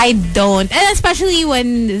 I don't. And especially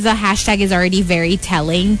when the hashtag is already very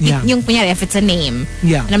telling. Yeah. Yung kunyari, if it's a name.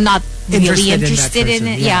 Yeah. And I'm not really interested in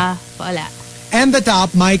it. Yeah. Wala. And the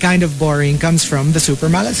top, my kind of boring, comes from the Super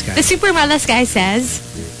Malas guy. The Super Malas guy says,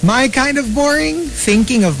 my kind of boring,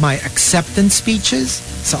 thinking of my acceptance speeches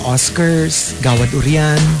sa Oscars, Gawad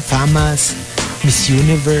Urian, FAMAS, Miss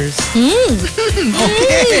Universe.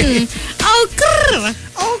 Okay.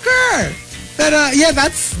 Okay. But yeah,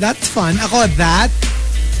 that's fun. Ako, that,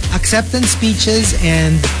 acceptance speeches,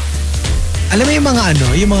 and alam mo yung mga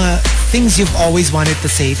things you've always wanted to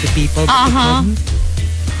say to people.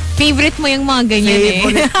 Favorite mo yung mga ganyan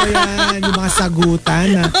Favorite ko yan. Yung mga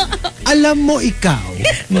sagutan na, alam mo ikaw.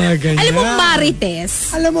 Mga ganyan.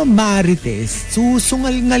 Alam mo Marites.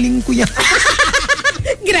 Susungal-ngaling ko yan.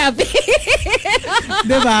 Grabe.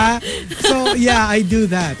 Diba? So, yeah, I do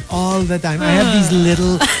that all the time. I have these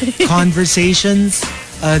little conversations,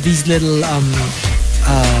 these little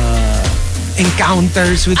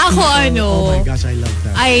encounters with people. Oh my gosh, I love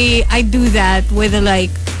that. I do that with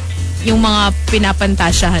yung mga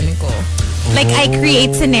pinapantasyahan ko. Like, I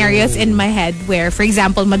create scenarios in my head where, for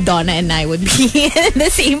example, Madonna and I would be in the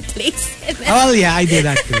same place. Oh, yeah, I do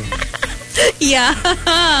that too. Yeah.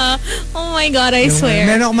 Oh my God, I swear.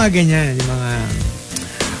 Meron ako mga ganyan. Yung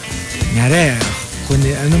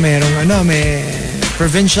mga, may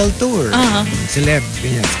provincial tour. Celeb,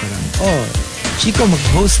 ganyan. Parang, Chico,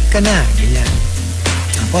 mag-host ka na. Ganyan.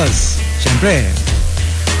 Tapos, syempre,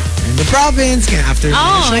 in the province, after the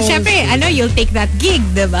show. Syempre, you'll take that gig,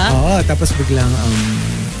 diba? Tapos biglang,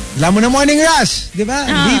 alam mo na morning rush, diba?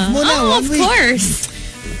 Leave mo na, 1 week. Of course.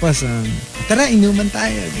 Tapos, tara, inuman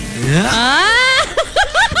tayo.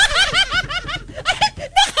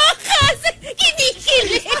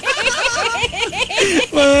 Kinikilig.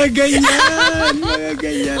 Mga ganyan.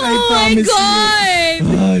 I promise God.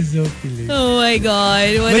 you. So kilig. Oh my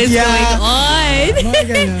God. What is going on?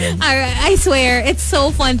 Alright, I swear, it's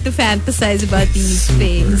so fun to fantasize about these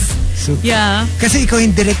things. Super. Yeah. Kasi ikaw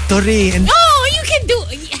yung director eh. And you can do...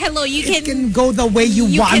 Hello, you can go the way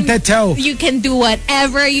you want it to. You can do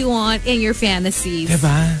whatever you want in your fantasies.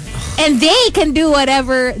 Diba? And they can do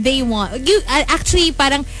whatever they want. Actually,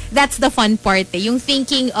 parang that's the fun part. Yung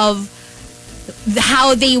thinking of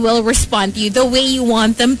how they will respond to you, the way you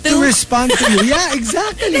want them to respond to you. Yeah,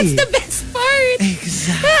 exactly. That's the best part.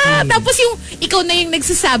 Exactly. Tapos yung ikaw na yung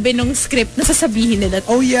nagsasabi ng script na sasabihin nila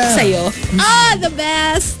sa'yo. The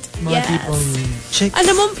best. Mga tipong chicks.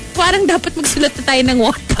 Alam mo, parang dapat magsulat na tayo ng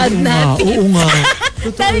Wattpad natin. Oo nga.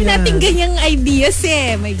 Dahil natin ganyang ideas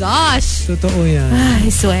eh. My gosh. Totoo yan.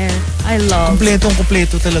 I swear. I love.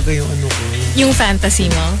 Kompletong-kompleto talaga yung ko. Yung fantasy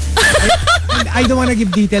mo. I don't wanna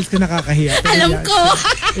give details kasi nakakahiya. Alam ko.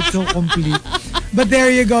 It's so complete. But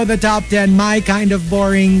there you go, the top 10. My kind of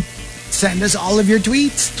boring. Send us all of your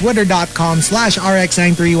tweets.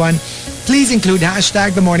 Twitter.com/RX931. Please include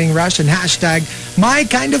hashtag The Morning Rush and hashtag My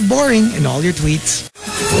Kind of Boring in all your tweets.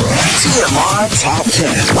 TMR Top 10.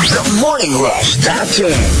 The Morning Rush Top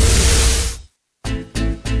 10.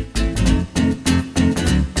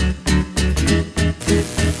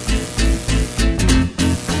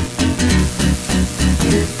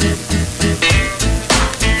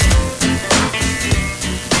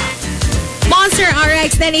 Monster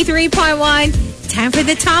RX 93.1. Time for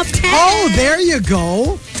the top 10. Oh, there you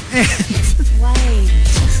go. And why?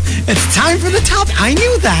 It's time for the top. I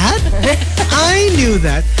knew that. I knew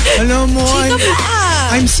that. Alam mo,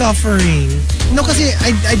 I'm suffering. No, kasi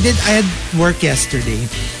I had work yesterday.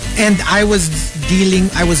 And I was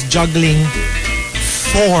juggling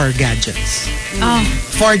 4 gadgets.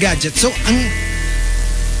 4 gadgets. So,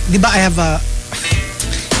 di ba I have a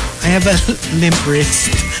limp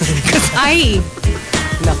wrist. Ay.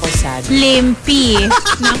 Nako, sad. Limpy.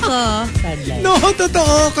 Nako. Sad life. No,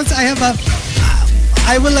 totoo. Because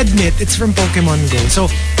I will admit, it's from Pokemon Go. So,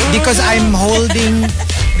 because I'm holding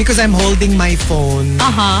my phone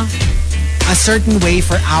a certain way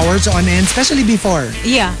for hours on end, especially before.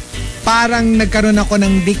 Yeah. Parang nagkaroon ako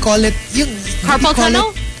ng, they call it, carpal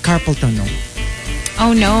tunnel? Carpal tunnel.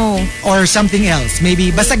 Oh no. Or something else.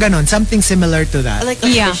 Maybe, basta ganon, something similar to that. Like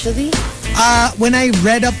officially? When I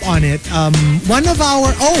read up on it, when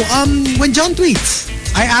John tweets,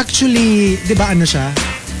 I actually, di ba ano siya?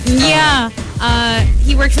 Yeah.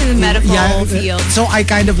 He works in the medical field. So I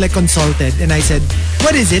kind of like consulted and I said,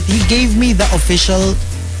 what is it? He gave me the official,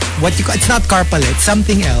 it's not carpal, it's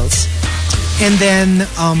something else. And then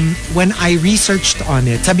when I researched on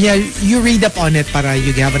it, sabi niya, you read up on it para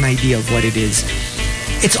you have an idea of what it is.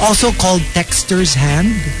 It's also called texter's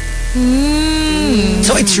hand.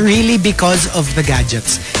 So it's really because of the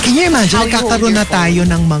gadgets. Can you imagine, kakaroon na tayo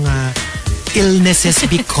ng mga illnesses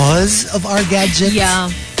because of our gadgets? Yeah.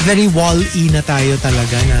 Very wall-e na tayo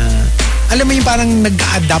talaga na, alam mo yung parang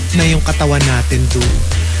nag-adapt na yung katawan natin to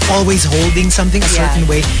always holding something a certain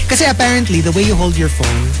way. Kasi apparently, the way you hold your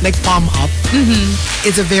phone, like palm up,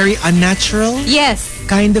 is a very unnatural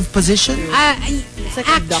kind of position. Like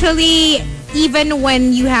actually, even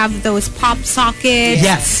when you have those pop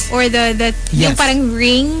sockets or the yung parang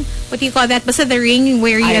ring, what do you call that? Basta the ring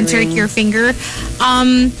where you insert your finger,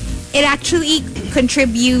 it actually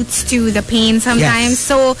contributes to the pain sometimes.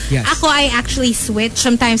 So, ako, I actually switch.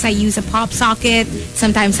 Sometimes I use a pop socket.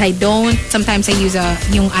 Sometimes I don't. Sometimes I use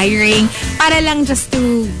yung eye ring. Para lang just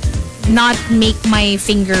to not make my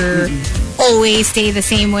finger always stay the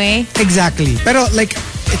same way. Exactly. Pero like,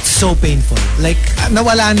 it's so painful. Like,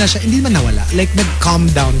 nawala na siya. Hindi man nawala. Like, nag-calm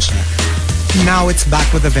down siya. Now it's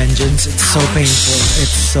back with a vengeance. It's so painful.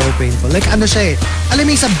 It's so painful. Like, ano siya eh. Alam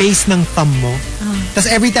mo yung sa base ng thumb mo? Tapos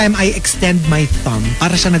every time I extend my thumb,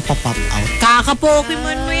 para siya nagpa-pop out.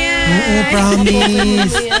 Kaka-Pokemon mo yan. Oo,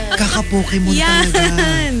 promise. Kaka-Pokemon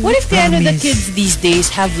talaga. What if the kids these days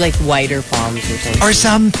have like wider palms or something? Or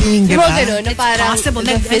something, di Diba ba? ganun, na parang possible.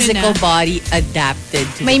 the physical body adapted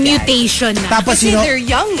to May the mutation na. Tapos, Kasi they're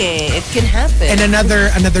young eh. It can happen. And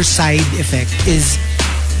another side effect is,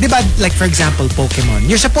 di ba, like for example, Pokemon,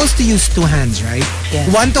 you're supposed to use 2 hands, right? Yeah.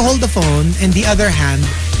 One to hold the phone and the other hand,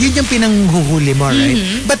 yun yung pinanghuhuli mo, right?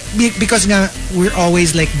 But because nga, we're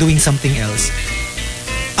always like doing something else,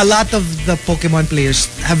 a lot of the Pokemon players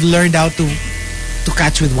have learned how to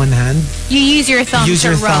catch with one hand. You use your thumb Use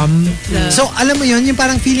to your rub thumb. the... So, alam mo yun, yung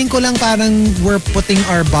parang feeling ko lang parang we're putting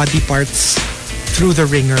our body parts through the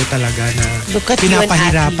ringer talaga na Look at you, an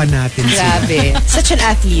pinapahirapan natin sila. Grabe. Such an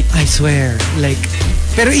athlete. I swear. Like,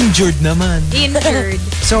 pero injured naman. Injured.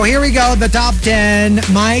 So here we go, the top 10.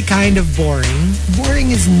 My kind of boring.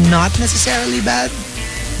 Boring is not necessarily bad,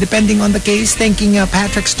 depending on the case. Thanking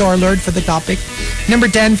Patrick Storlord for the topic. Number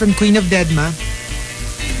 10 from Queen of Deadma.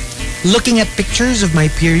 Looking at pictures of my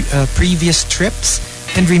previous trips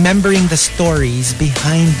and remembering the stories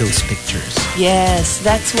behind those pictures. Yes,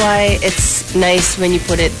 that's why it's nice when you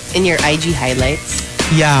put it in your IG highlights.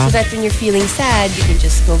 Yeah. So that when you're feeling sad, you can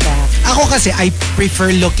just go back. Ako kasi, I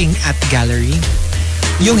prefer looking at gallery.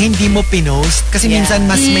 Yung hindi mo pinost. Kasi minsan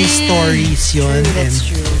mas may stories yun. True, that's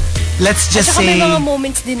true. Let's just say... may mga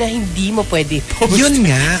moments din na hindi mo pwede post. Yun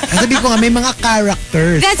nga. Sabi ko nga, may mga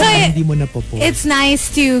characters That's na why hindi mo napopost. It's nice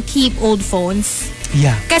to keep old phones.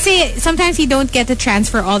 Yeah. Kasi sometimes you don't get to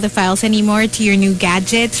transfer all the files anymore to your new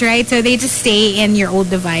gadgets, right? So they just stay in your old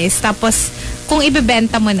device. Tapos, kung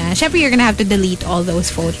ibebenta mo na, syempre you're gonna have to delete all those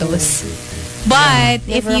photos. But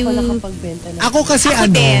if you... Ako kasi Ako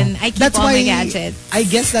din. I keep that's all why, my gadgets. I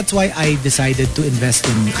guess that's why I decided to invest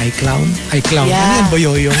in iCloud. iCloud. Yeah. Ano yan,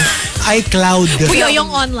 boyoyong? iCloud.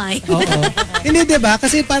 Boyoyong online. Oo. Hindi, diba?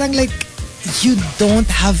 Kasi parang like, you don't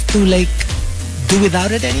have to like, do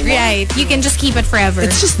without it anymore. Right. You can just keep it forever.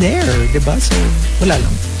 It's just there, diba? So, wala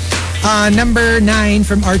lang. Number 9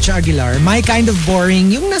 from Archa Aguilar. My kind of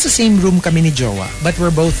boring, yung nasa same room kami ni Jowa, but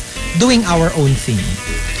we're both doing our own thing.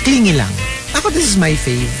 Clingy lang. Ako, this is my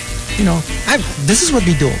fave. You know, this is what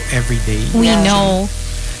we do every day. We know.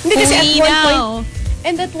 Hindi kasi at one point,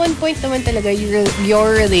 And at one point naman talaga,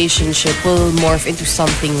 your relationship will morph into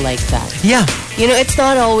something like that. Yeah. You know, it's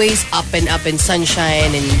not always up and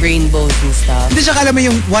sunshine and rainbows and stuff. Hindi siya alam mo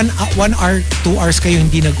yung 1 hour, 2 hours kayo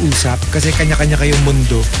hindi nag-usap kasi kanya-kanya kayong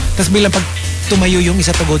mundo. Tapos bilang pag tumayo yung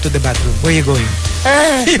isa to go to the bathroom, where you going?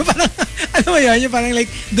 Yung parang, ano mo yun? Yung parang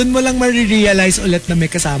like, dun mo lang marirealize ulit na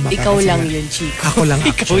may kasama ka. Ikaw lang yun, Chico. Ako lang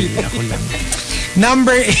actually. Ako lang.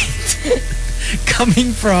 Number 8.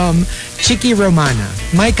 Coming from Chiki Romana.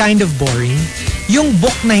 My kind of boring. Yung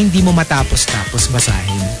book na hindi mo matapos-tapos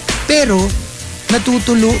basahin. Pero,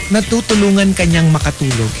 natutulungan kanyang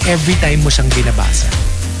makatulog every time mo siyang binabasa.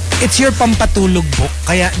 It's your pampatulog book,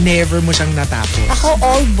 kaya never mo siyang natapos. Ako,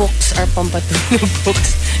 all books are pampatulog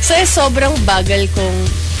books. So, sobrang bagal kong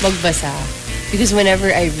magbasa. Because whenever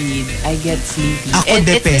I read, I get sleepy. Ako, and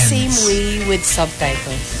depends. It's the same way with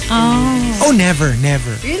subtitles. Oh, never.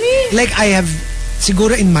 Really? Like,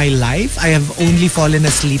 siguro in my life, I have only fallen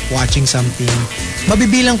asleep watching something.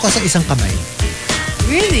 Mabibilang ko sa isang kamay.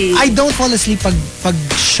 Really? I don't fall asleep pag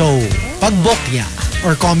show. Pag book, yeah.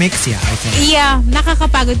 Or comics, yeah, I think. Yeah,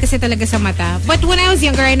 nakakapagod kasi talaga sa mata. But when I was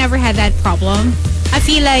younger, I never had that problem. I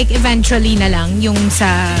feel like eventually na lang yung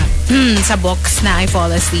sa books na I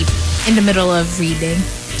fall asleep in the middle of reading.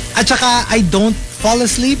 At saka, I don't fall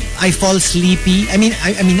asleep. I fall sleepy. I mean,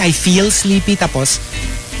 I feel sleepy tapos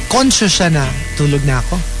conscious siya na tulog na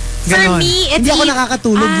ako. Ganon. For me, it's... Hindi ako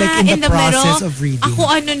nakakatulog like in the process middle, of reading. Ako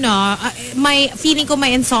feeling ko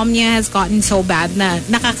my insomnia has gotten so bad na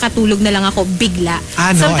nakakatulog na lang ako bigla.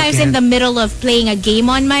 No, sometimes in the middle of playing a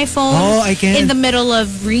game on my phone. Oh, I can't. In the middle of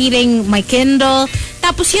reading my Kindle.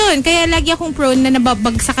 Tapos yun, kaya lagi akong prone na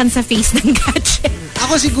nababagsakan sa face ng gadget.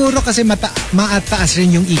 Ako siguro kasi mataas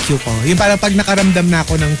rin yung EQ ko. Yung parang pag nakaramdam na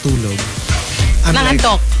ako ng tulog. Nang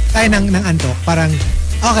antok. Ng antok. Parang,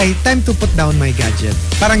 okay, time to put down my gadget.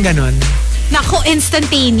 Parang ganon. Nako,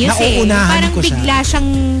 instantaneous Nauunahan parang ko siya.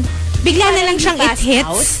 Bigla na lang siyang it hits.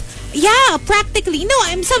 Out? Yeah, practically. No,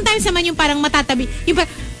 sometimes naman yung parang matatabi. Yung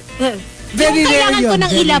Very yung kailangan rare ko yun,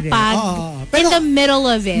 ng very ilapag Pero, in the middle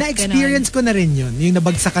of it. Na-experience ko na rin yun. Yung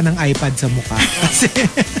nabagsakan ng iPad sa mukha.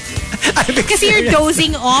 Kasi you're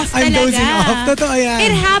dozing off talaga. I'm dozing off. Totoo yan.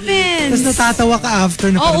 It happens. Tapos natatawa ka after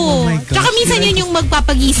na parang, oh my gosh. Tsaka minsan yun yung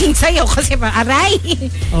magpapagising sa'yo kasi parang aray.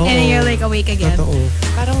 And then you're like awake again. Totoo.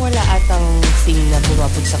 Parang wala atang thing na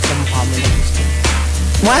bumabagsak sa mukha mo na gusto.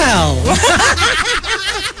 Wow!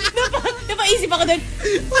 Napaisip ako doon.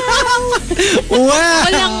 Wow!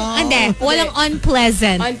 Walang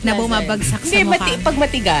unpleasant na bumabagsak sa mukha. Pag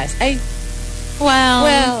matigas, ay,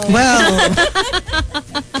 well.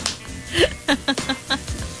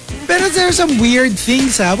 Pero there are some weird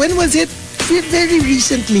things, ha? When was it? Very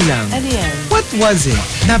recently lang. Ano yan? What was it?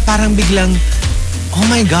 Na parang biglang, oh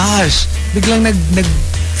my gosh, biglang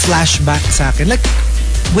nag-flashback sa akin. Like,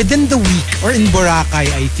 within the week, or in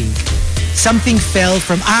Boracay, I think, something fell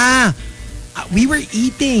from, we were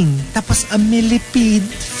eating. Tapos a millipede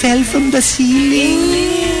fell from the ceiling.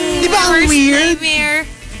 Di ba ang weird? Nightmare.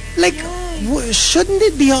 Like, shouldn't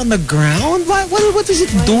it be on the ground? What is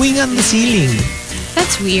it doing on the ceiling?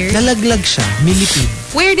 That's weird. Nalaglag siya, millipede.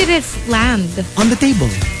 Where did it land? On the table.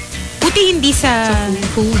 Buti hindi sa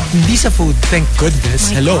food. Hindi sa food, thank goodness.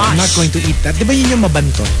 My Hello, gosh. I'm not going to eat that. Di ba yun yung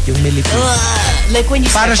mabanto? Yung millipede. like when you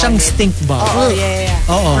Para step siyang on it. stink bug. Oh, yeah.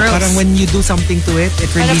 Oo, Gross. parang when you do something to it,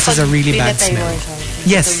 it releases a really bad pinatay mo smell. siya.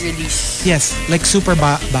 Yes. To release. Yes, like super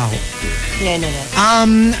baho. Yeah, no.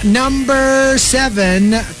 Number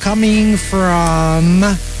 7, coming from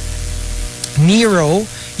Nero,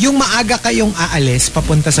 yung maaga kayong aalis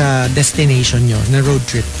papunta sa destination nyo na road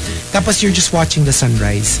trip. Tapos you're just watching the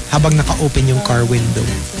sunrise habang naka-open yung car window.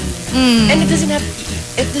 And it doesn't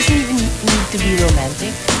even need to be romantic.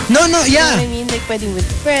 No, yeah. You know what I mean? Like pwedeng with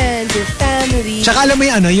friends, your family. Tsaka alam mo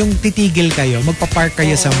yung titigil kayo, magpa-park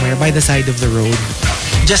kayo somewhere by the side of the road.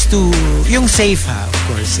 Just to, yung safe ha, of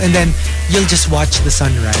course. And then, you'll just watch the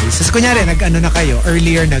sunrise. Tapos kunyari, nag-ano na kayo,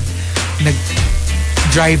 earlier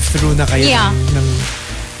nag-drive-through na kayo ng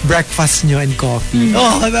breakfast nyo and coffee.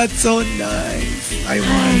 Oh, that's so nice. I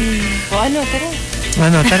want.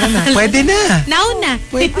 Tara na. Pwede na. Now na.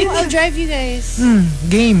 I'll drive you guys.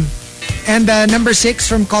 Game. And number 6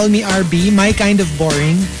 from Call Me RB, My Kind of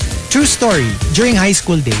Boring. True story. During high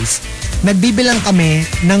school days, nagbibilang kami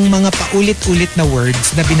ng mga paulit-ulit na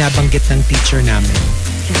words na binabanggit ng teacher namin.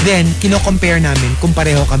 Then, kino-compare namin kung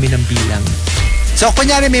pareho kami ng bilang. So,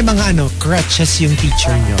 kunyari may mga crutches yung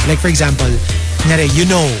teacher nyo. Like for example, kunyari, you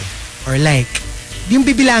know, or like, yung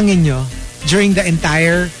bibilangin nyo during the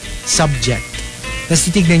entire subject. Tapos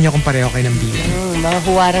titignan nyo kung pareho kayo ng bilang. Mga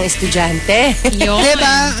huwarang estudyante. Yun.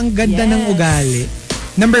 Diba? Ang ganda ng ugali.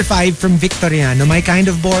 Number 5 from Victoriano, my kind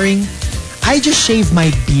of boring. I just shave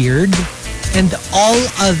my beard and all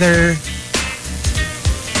other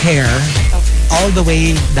hair all the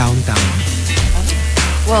way downtown.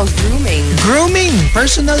 Well, grooming. Grooming.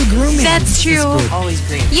 Personal grooming. That's true. Always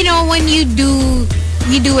great. You know, when you do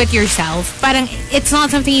it yourself, parang it's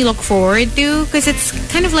not something you look forward to because it's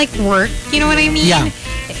kind of like work. You know what I mean? Yeah.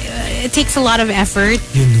 It takes a lot of effort.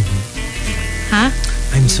 You know. Huh?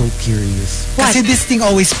 I'm so curious. What? Kasi this thing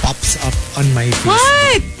always pops up on my Facebook.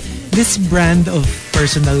 What? This brand of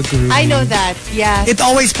personal grooming. I know that. Yeah. It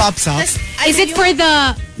always pops up. Is it for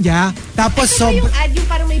the... Yeah. Tapos so yung ad yung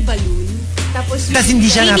parang may balloon. Tapos hindi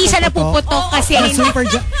siya napuputok kasi... super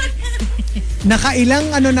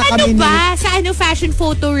nakailang na kami ba? Sa fashion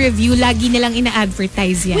photo review, lagi nilang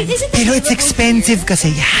ina-advertise yan. Wait, pero it's expensive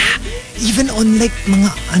kasi. Yeah. Even on like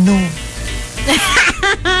mga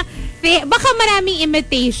Baka maraming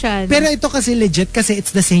imitation. Pero ito kasi legit kasi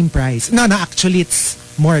it's the same price. No, actually it's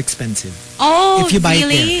more expensive. Oh, if you buy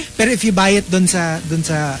really? it there. Pero if you buy it dun sa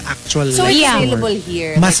actual so like, it's yeah. available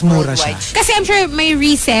here. Mas like mura siya. Kasi I'm sure may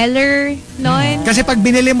reseller nun. Kasi pag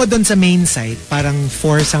binili mo dun sa main site, parang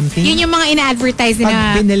 4 something. Yun yung mga ina-advertise Pag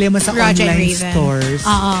na binili mo sa Roger online Raven. stores,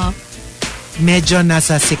 medyo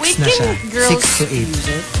nasa 6 na siya. 6 to 8. Use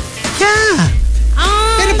it? Yeah.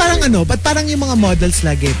 Pero parang but parang yung mga models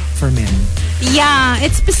lagi for men. Yeah, I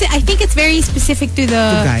think it's very specific to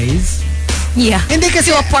the... To guys. Yeah. Hindi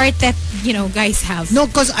kasi... To a part that, guys have. No,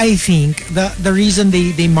 because I think the reason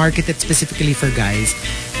they market it specifically for guys,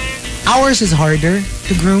 ours is harder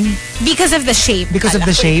to groom. Because of the shape. Because of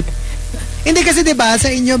the shape. Hindi kasi diba,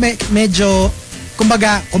 sa inyo medyo,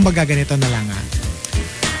 kumbaga ganito na lang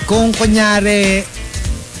Kung kunyari,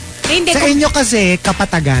 Hindi, sa inyo kasi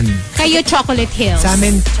kapatagan. Kayo Chocolate Hills. Sa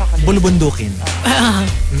amin, bulubundukin.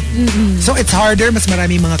 So it's harder, mas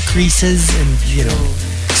marami mga creases and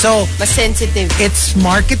So, mas sensitive. It's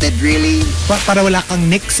marketed really para wala kang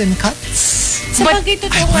nicks and cuts. Sa bagay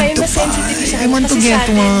totoo ngayon, mas sensitive siya. I want to get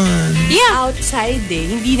one. Yeah. Outside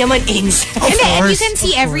hindi naman inside. And you can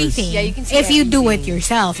see everything. Yeah, you can see if you do it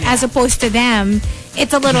yourself. As opposed to them,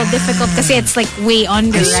 it's a little difficult kasi it's like way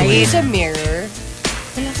under, right? Use a mirror.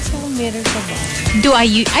 Wala kasi akong mirror sa ba?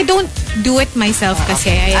 I don't do it myself kasi.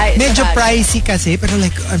 Medyo pricey kasi, pero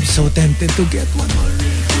like, I'm so tempted to get one already.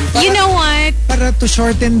 You know what? Para to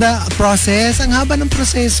shorten the process. Ang haba ng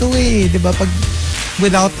proseso di ba? Pag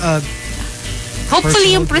without a...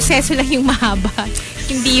 Hopefully yung proseso lang yung mahaba.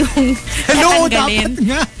 Hindi yung tatanggalin. Dapat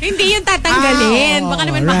nga. Hindi yung tatanggalin. Baka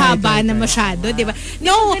naman mahaba na masyado, di ba?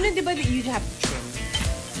 No. Ganun, di ba, you have to trim?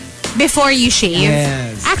 Before you shave.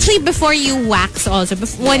 Yes. Actually, before you wax also.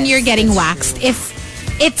 When you're getting waxed. If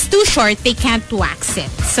it's too short, they can't wax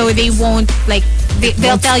it. So they won't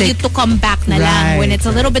they'll tell you to come back na lang when it's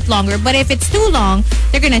a little bit longer. But if it's too long,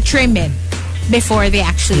 they're gonna trim it before they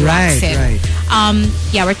actually wax it. Right.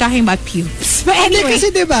 Yeah, we're talking about pubes. But anyway.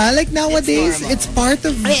 Kasi diba, like nowadays, it's part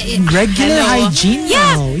of regular hygiene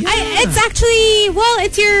now. Yeah. It's actually,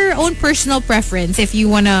 it's your own personal preference. If you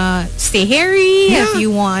wanna stay hairy, if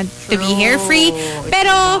you want to be hair-free.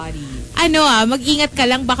 Pero, mag-ingat ka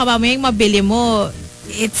lang, baka mamaya mabili mo,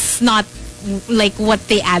 it's not like what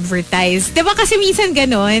they advertise. Diba kasi minsan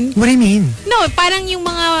ganon? What do you mean? No, parang yung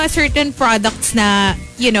mga certain products na,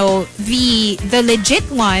 the legit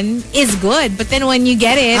one is good. But then when you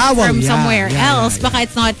get it from somewhere else, baka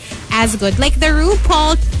it's not as good. Like the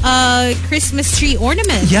RuPaul Christmas tree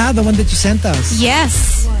ornament. Yeah, the one that you sent us.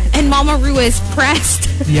 Yes. And Mama Ru is pressed.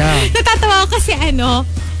 Yeah. Natatawa ko kasi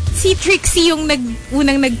si Trixie yung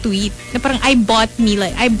unang nag-tweet na parang I bought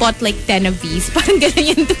like 10 of these. Parang gano'n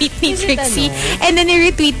yung tweet ni Trixie. And then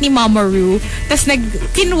i-retweet ni Mama Ru. Tapos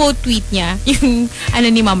kinwote tweet niya yung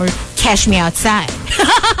ni Mama Ru, cash me outside.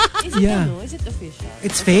 Is it Is it official?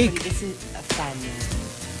 It's fake. Is it a fan-made?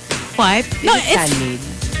 What? No, it's fan-made.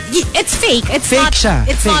 It's fake. It's fake not siya.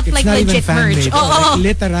 It's fake. not like legit merch. Like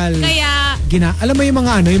literal. Kaya alam mo yung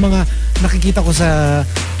mga nakikita ko sa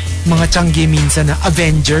mga tiyanggi minsan na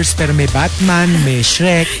Avengers pero may Batman, may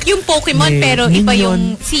Shrek. Yung Pokemon may pero Minion. iba yung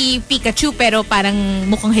si Pikachu pero parang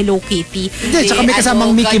mukhang Hello Kitty. Hindi, tsaka may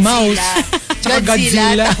kasamang Mickey Mouse. Tsaka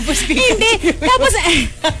Godzilla. Hindi. Tapos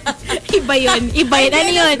iba yun.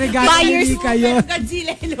 Ano yun? Buyer's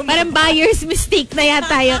Godzilla. Parang buyer's mistake na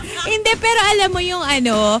yata yun. Hindi, pero alam mo yung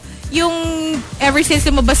yung ever since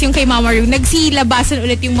lumabas yung kay Mama Ru, nagsilabasan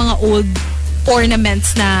ulit yung mga old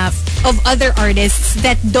ornaments of other artists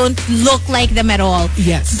that don't look like them at all.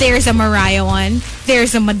 Yes. There's a Mariah one.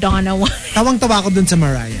 There's a Madonna one. Tawang-tawa ko dun sa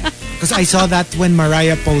Mariah. Because I saw that when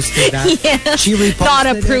Mariah posted that. Yes. She reposted Not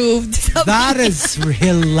approved. That is Hindi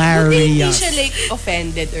hilarious. siya like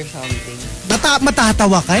offended or something.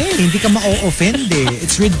 matatawa ka eh. Hindi ka ma-offend eh.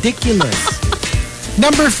 It's ridiculous.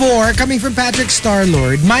 Number 4, coming from Patrick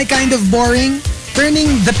Starlord, my kind of boring, turning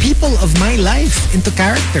the people of my life into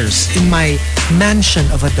characters in my mansion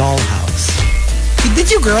of a dollhouse. Did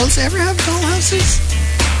you girls ever have dollhouses?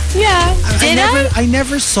 Yeah. I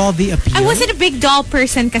never saw the appeal. I wasn't a big doll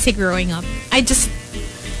person kasi growing up. I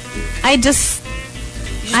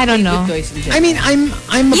don't know. I mean, I'm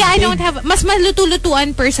a I big, don't have, mas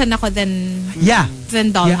maluto-lutuan person ako than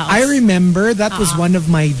dollhouse. Yeah, I remember that was one of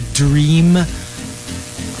my dream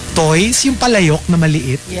toys, yung palayok na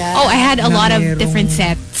maliit. Yeah. Oh, I had a lot of different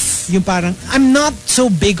sets. Yung parang, I'm not so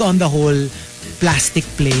big on the whole plastic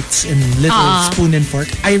plates and little spoon and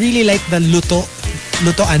fork. I really like the lutoan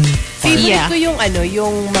part. Favorite ko yung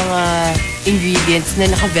yung mga ingredients na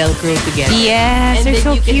naka-velcro together. Yes, and they're then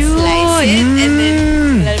so you cute. can slice it and then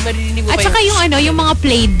maririnig mo At pa saka yung mga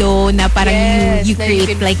Play-Doh na parang you na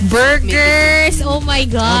create like burgers. Oh my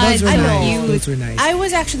God. Those were nice. Those were nice. I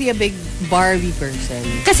was actually a big Barbie person.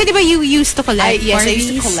 Kasi di ba you used to collect Yes, Barbies? I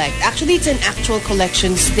used to collect. Actually, it's an actual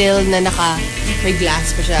collection still na may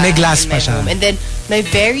glass pa siya. May glass in pa my siya. home. And then, my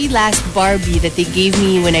very last Barbie that they gave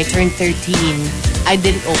me when I turned 13, I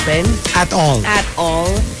didn't open. At all. At all.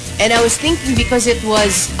 And I was thinking because it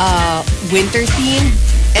was winter themed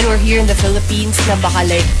and we're here in the Philippines na baka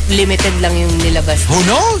like limited lang yung nilabas. Who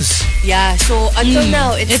knows? Yeah, so until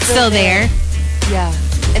now, it's still there. Yeah.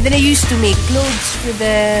 And then I used to make clothes for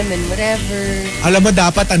them and whatever. Alam mo,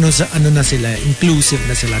 dapat ano na sila, inclusive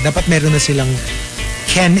na sila. Dapat meron na silang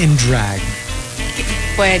Ken and drag.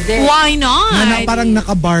 Pwede. Why not? Na parang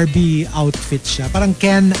naka-Barbie outfit siya. Parang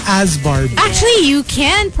Ken as Barbie. Actually, you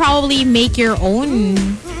can probably make your own.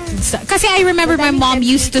 Kasi I remember my mom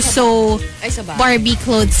used to sew Barbie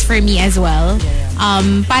clothes for me as well.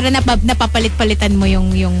 Para napapalit-palitan mo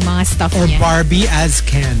yung mga stuff Or niya. Barbie as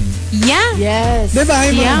Ken. Yeah. Yes. Diba?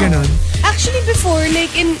 Yung mga ganon. Actually, before,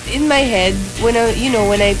 like, in my head, when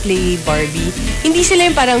I play Barbie, hindi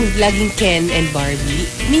sila yung parang laging Ken and Barbie.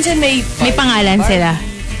 Minsan may pangalan Barbie. sila.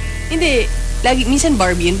 Hindi. Minsan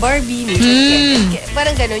Barbie and Barbie. Minsan Ken and Ken.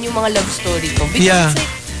 Parang ganon yung mga love story ko. Because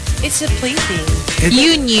it's a plaything.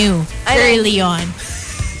 You knew early on.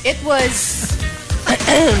 It was...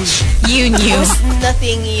 You knew. It was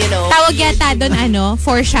nothing, Tawag yata doon,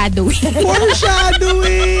 foreshadowing.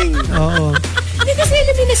 Foreshadowing! Oo. Hindi kasi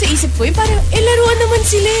alam mo na sa isip ko, yung parang, laruan naman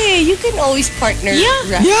sila eh. You can always partner.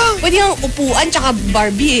 Yeah. Yeah. Pwede yung upuan tsaka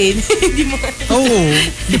Barbie eh. Hindi mo. Oo.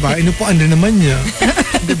 Diba? Inupuan na naman niya.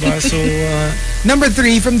 Diba? So, number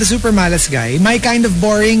 3 from the Super Malas guy, my kind of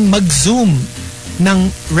boring mag-zoom ng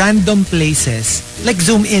random places. Like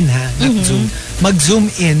zoom in ha, not zoom. Mag-zoom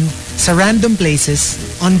in sa random places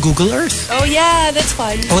on Google Earth. Oh yeah, that's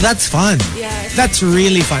fun. Oh, that's fun. Yeah. That's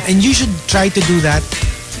really fun. And you should try to do that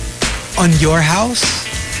on your house.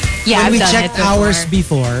 Yeah, When we I've done checked it before. ours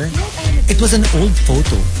before, it was an old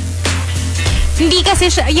photo. Hindi kasi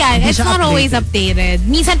siya, Hindi it's siya not always updated.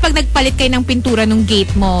 Minsan pag nagpalit kayo ng pintura ng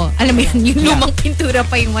gate mo, alam mo yun, yung lumang pintura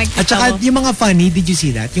pa yung makikita At saka mo. yung mga funny, did you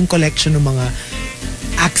see that? Yung collection ng mga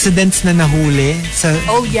accidents na nahuli sa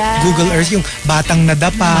Google Earth, yung batang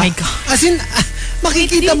nadapa. Oh my God. As in,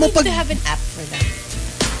 makikita mo pag... Do you need to have an app for that?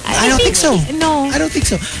 I don't think so. No. I don't think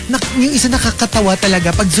so. Yung isa nakakatawa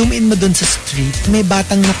talaga, pag zoom in mo dun sa street, may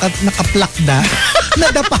batang nakaplakda,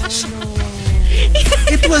 nadapa siya.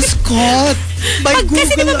 It was caught by Google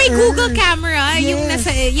Kasi diba may Earth. Google camera, yung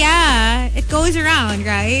nasa, it goes around,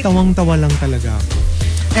 right? Tawang-tawa lang talaga ako.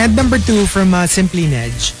 And number 2 from Simply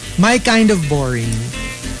Nedge, my kind of boring.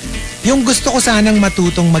 Yung gusto ko sanang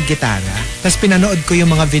matutong maggitara, tapos pinanood ko yung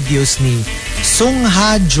mga videos ni Sung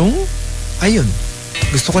Ha Jung. Ayun.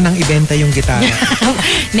 Gusto ko nang ibenta yung gitara.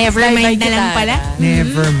 Never mind na lang pala.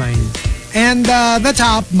 Never mind. And the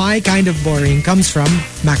top, my kind of boring, comes from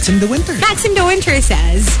Maxim the Winter. Maxim the Winter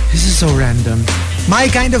says, This is so random. My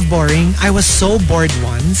kind of boring, I was so bored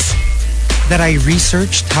once that I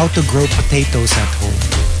researched how to grow potatoes at home.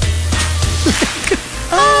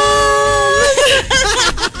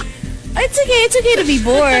 It's okay to be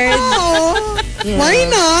bored. Oh, why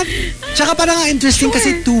not? Tsaka parang interesting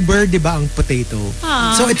kasi tuber, di ba, ang potato.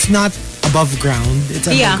 So it's not above ground. It's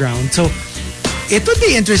underground. So it would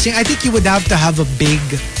be interesting. I think you would have to have a big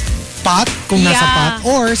pot kung nasa pot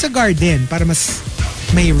or sa garden para mas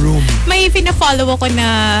may room. May pina-follow ako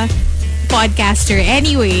na podcaster.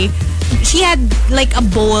 Anyway, she had like a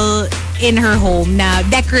bowl in her home na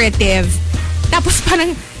decorative. Tapos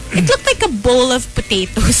parang, it looked like a bowl of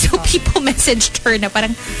potatoes. So people messaged her na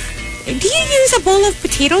parang, do you use a bowl of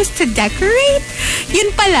potatoes to decorate?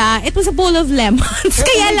 Yun pala, it was a bowl of lemons.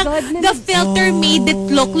 Kaya lang, the filter made it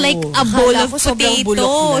look like a bowl of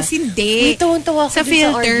potatoes. Hindi. Tawa ko sa filter. Sa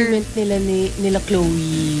filter. argument nila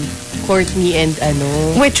Chloe, Courtney, and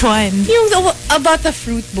Which one? Yung about the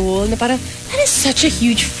fruit bowl, na parang, that is such a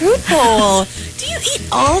huge fruit bowl. Do you eat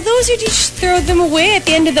all those or do you just throw them away at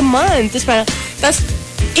the end of the month? Tapos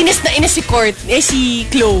inis na inis si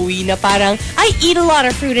Chloe na parang, I eat a lot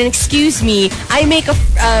of fruit and excuse me, I make a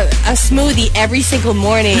smoothie every single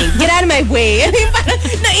morning. Get out of my way. I mean, parang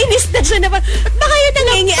nainis na siya na parang, baka yun na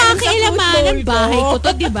lang pakialaman ng bahay ko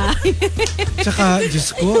to, diba? Tsaka,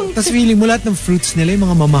 Diyos ko, tas feeling mo lahat ng fruits nila yung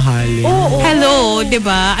mga mamahalin. Hello,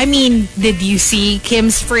 diba? I mean, did you see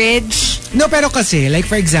Kim's fridge? No, pero kasi, like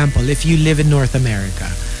for example, if you live in North America,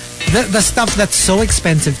 the stuff that's so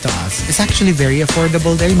expensive to us is actually very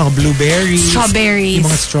affordable there. Yung mga blueberries. Strawberries. Yung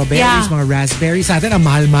mga strawberries, mga raspberries. Sa atin, ang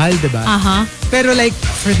mahal-mahal, diba? Pero like,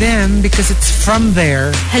 for them, because it's from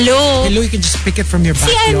there. Hello, you can just pick it from your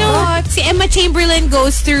backyard. Si Emma Chamberlain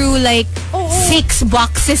goes through like 6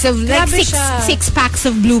 boxes of, like 6 packs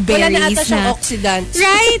of blueberries. Wala na ata siyang oxidants.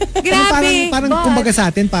 Right? Grabe. Parang kumbaga sa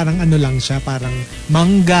atin, parang ano lang siya, parang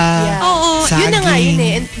mangga, saging. Yun na nga yun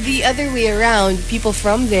eh. And the other way around, people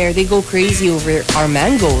from there, they go crazy over our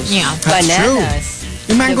mangoes. Yeah. That's Bananas. True.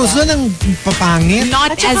 Yung mangoes doon ang papangit.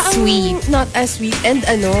 Not as sweet. Not as sweet. And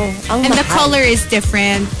ang and the color is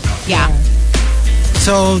different. Yeah.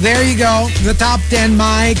 So there you go. The top 10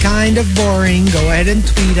 My Kind of Boring. Go ahead and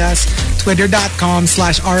tweet us.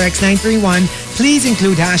 Twitter.com/RX931. Please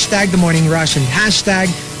include hashtag The Morning Rush and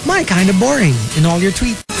hashtag My Kind of Boring in all your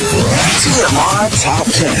tweets. TMR Top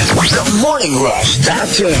 10. The Morning Rush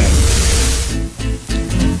Top 10.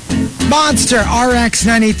 Monster RX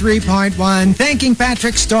 93.1 thanking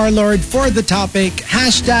Patrick Starlord for the topic.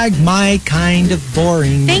 Hashtag My Kind of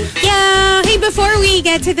Boring. Thank you. Hey, before we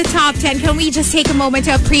get to the top 10, can we just take a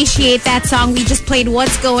moment to appreciate that song we just played,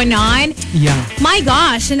 What's Going On? Yeah. My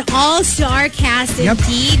gosh, an all-star cast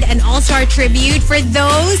indeed. An all-star tribute for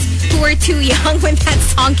those who were too young when that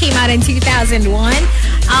song came out in 2001.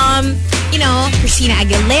 You know, Christina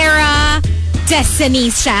Aguilera,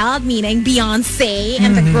 Destiny's Child, meaning Beyonce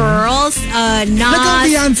and the girls, Nas,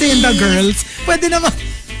 Beyonce and the girls. Pwede namang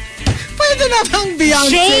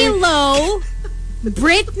Beyonce. J-Lo,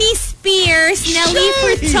 Britney Spears, Nelly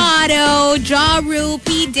Furtado, Ja Rule,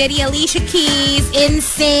 P. Diddy, Alicia Keys,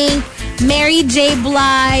 NSYNC, Mary J.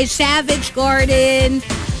 Blige, Savage Garden.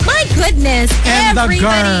 My goodness, and everybody. The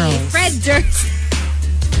girls. Fred Durst.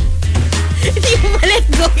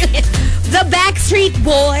 The Backstreet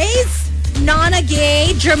Boys. Nana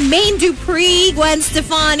Gay, Jermaine Dupri, Gwen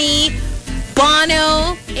Stefani,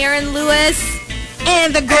 Bono, Aaron Lewis,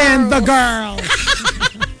 and the girls. And the girls.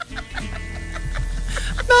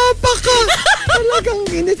 Talagang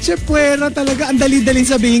initsepwera talaga. Ang dali-daling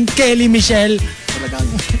sabihin, Kelly Michelle. Talagang...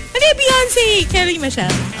 Hindi, Beyonce, Kelly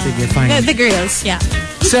Michelle. Sige, fine. The girls, yeah.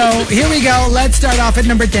 So, here we go. Let's start off at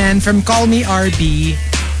number 10 from Call Me RB.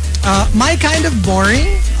 My Kind of Boring.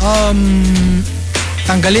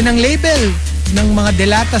 Tanggalin ang label ng mga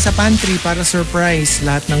delata sa pantry para surprise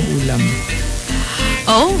lahat ng ulam.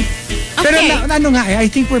 Oh, okay. Pero ano nga I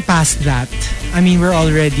think we're past that. I mean, we're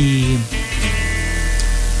already...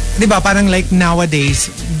 Diba, parang like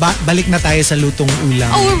nowadays, balik na tayo sa lutong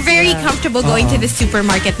ulam. Oh, we're very comfortable going to the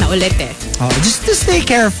supermarket na ulit eh. Just to stay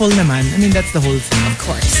careful naman. I mean, that's the whole thing. Of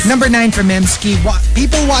course. Number 9 from Memski,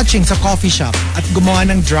 people watching sa coffee shop at gumawa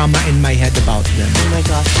ng drama in my head about them. Oh my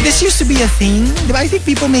gosh. This used to be a thing. Diba? I think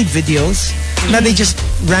people made videos. Na they just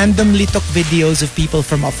randomly took videos of people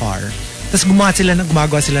from afar. Tapos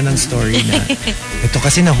gumagawa sila ng story na ito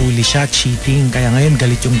kasi nahuli siya cheating kaya ngayon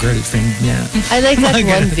galit yung girlfriend niya. I like that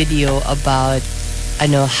one video about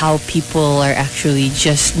how people are actually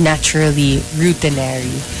just naturally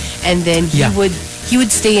routinary, and then he would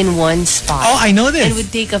stay in one spot. Oh, I know this. And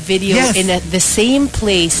would take a video in the same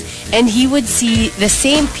place, and he would see the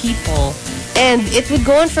same people. And it would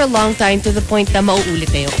go on for a long time to the point na mauulit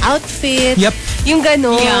na yung outfit. Yep. Yung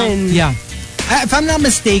ganon. Yeah. If I'm not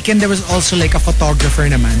mistaken, there was also like a photographer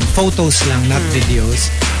naman. Photos lang, not videos.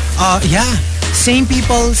 Yeah. Same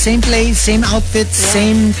people, same place, same outfits,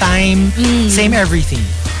 same time, same everything.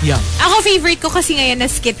 Yeah. Ako favorite ko kasi ngayon na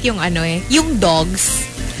skit yung yung dogs.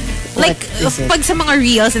 Like, pag sa mga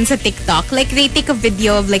reels and sa TikTok, like, they take a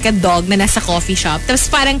video of like a dog na nasa coffee shop. Tapos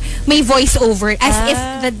parang may voice over as if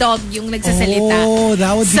the dog yung nagsasalita. Oh,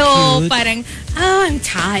 that would be cute. So, parang, I'm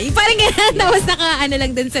tired. Parang ganun. Tapos naka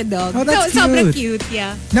lang dun sa dog. Oh, that's so, sobrang cute,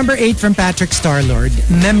 yeah. Number 8 from Patrick Starlord,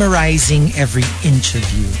 memorizing every inch of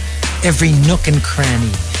you. every nook and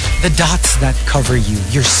cranny, the dots that cover you,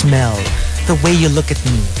 your smell, the way you look at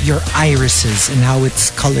me, your irises, and how its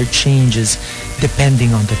color changes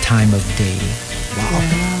depending on the time of day. Wow.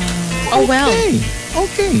 Oh, well.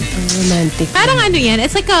 Okay. Romantic. Parang ano yan?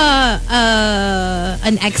 It's like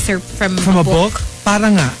an excerpt from a book?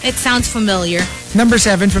 Parang nga. It sounds familiar. Number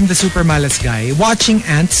 7 from the Super Malas guy. Watching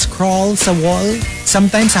ants crawl sa wall.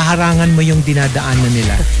 Sometimes harangan mo yung dinadaanan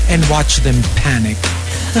nila and watch them panic.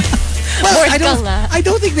 Well, I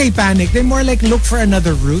don't think they panic. They more like look for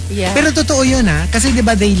another route. Yeah. Pero totoo yun kasi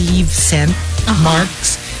diba they leave scent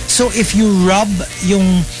marks. So if you rub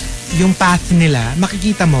yung path nila,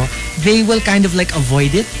 makikita mo, they will kind of like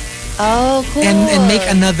avoid it. Oh, cool. And make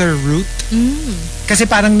another route. Kasi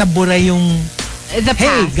parang nabura yung The path.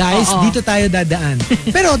 hey guys, dito tayo dadaan.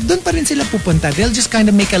 Pero doon pa rin sila pupunta. They'll just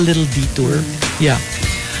kind of make a little detour. Yeah.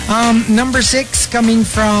 Number 6 coming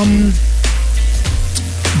from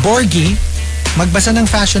Borgie. Magbasa ng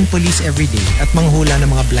fashion police every day at manghula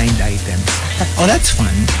ng mga blind items. Oh, that's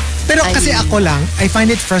fun. Pero kasi ako lang, I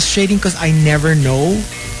find it frustrating because I never know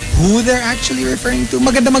who they're actually referring to.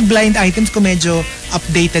 Maganda mag-blind items kung medyo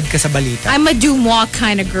updated ka sa balita. I'm a Dumois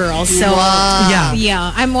kind of girl, so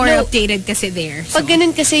yeah, I'm more updated kasi there. So. Pag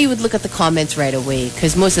ganun kasi, you would look at the comments right away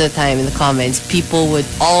because most of the time in the comments, people would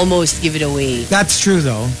almost give it away. That's true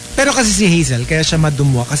though. Pero kasi si Hazel, kaya siya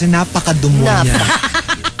madumwa kasi napaka-dumwa niya.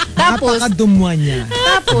 Napaka-dumwa niya.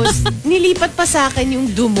 Tapos, nilipat pa sa akin yung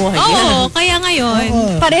Dumois niya. Oo, kaya ngayon,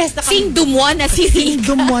 parehas na Sing Dumois na si Rica. Sing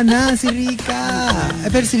Dumwa na si Rica.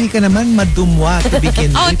 Pero si Rica naman, madumwa to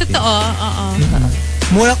begin with. Totoo. Oo.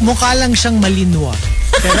 Mukha lang siyang malinwa.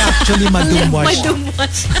 Pero actually, madumwa siya. Madumwa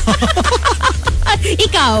siya.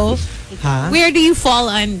 Ikaw, where do you fall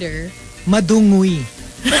under? Madungwi.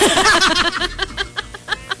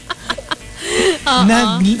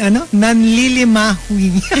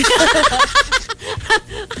 Nanlilimahui.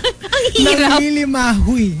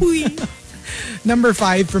 Nanlilimahui. Number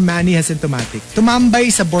 5 from Manny Asymptomatic.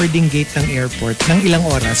 Tumambay sa boarding gate ng airport ng ilang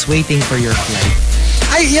oras waiting for your flight.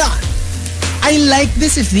 I like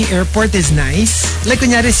this if the airport is nice. Like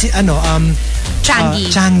kunyari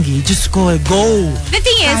Changi. Changi. Just go. The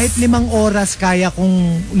thing is, kahit 5 oras kaya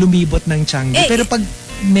kong lumibot ng Changi. Pero pag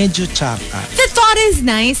medyo tsaka. The thought is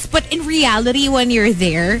nice, but in reality, when you're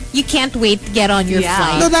there, you can't wait to get on your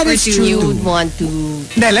flight. No, that is true. You would want to...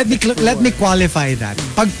 Let me qualify that.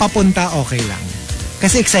 Pag papunta, okay lang.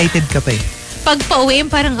 Kasi excited ka pa eh. Pag pauwi,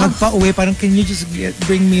 parang... Pag pauwi, parang can you just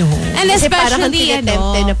bring me home? And parang especially,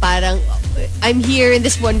 na parang, I'm here in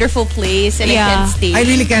this wonderful place and I can't stay. I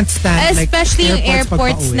really can't stand especially like, yung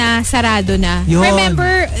airports na sarado na. Yun.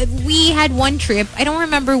 Remember, we had one trip, I don't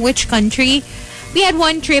remember which country, we had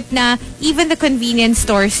one trip na even the convenience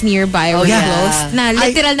stores nearby were closed. Na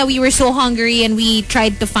literal na we were so hungry and we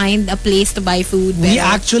tried to find a place to buy food. We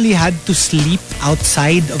actually had to sleep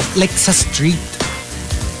outside of, like sa street.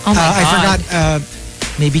 Oh my God. I forgot,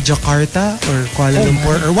 maybe Jakarta or Kuala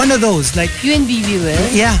Lumpur or one of those. Like You and Bibi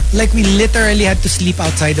will? Yeah, like we literally had to sleep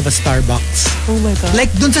outside of a Starbucks. Oh my God.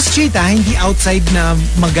 Like dun sa street hindi outside na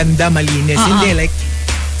maganda, malinis. Hindi like,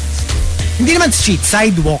 hindi naman street,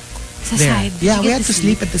 sidewalk. Sa there. side. Yeah, we had to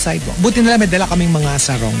sleep at the sidewalk. Buti na lang may dala kaming mga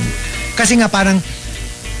sarong. Kasi nga parang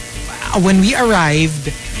when we arrived,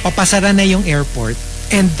 papasara na yung airport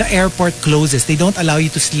and the airport closes. They don't allow you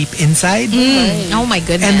to sleep inside. Oh my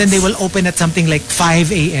goodness. And then they will open at something like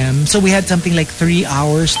 5 a.m. So we had something like 3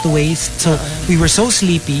 hours to waste. So we were so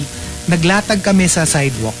sleepy. Naglatag kami sa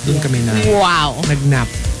sidewalk. Doon kami na nagnap.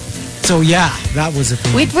 So yeah, that was a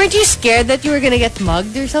thing. Wait, weren't you scared that you were gonna get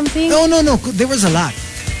mugged or something? No. There was a lot.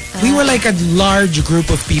 We were like a large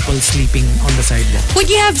group of people sleeping on the sidewalk.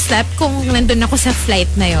 Would you have slept kung nandun ako sa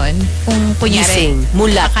flight na yon? Kung kunyari,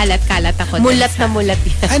 mulat. Kalat-kalat ako. Mulat na mulat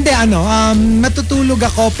yan. Hindi, matutulog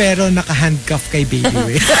ako pero naka-handcuff kay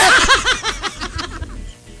baby.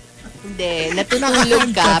 Hindi,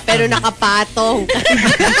 natutulog ka pero nakapatong.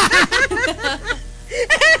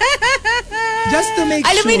 Just to make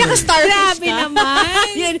Alam sure. mo yung naka-starfish Grabe ka? naman.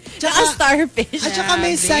 Yun, naka-starfish. At saka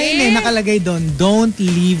may sign nakalagay doon, don't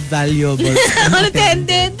leave valuables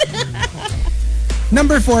unattended.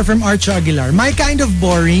 Number 4 from Archo Aguilar. My kind of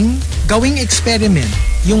boring, gawing experiment,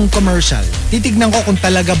 yung commercial. Titignan ko kung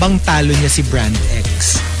talaga bang talo niya si Brand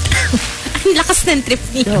X. Ang lakas ng trip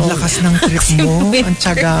niyo. Ang lakas ng trip mo. Ang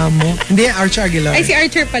tiyaga mo. Hindi, Archo Aguilar. Ay, si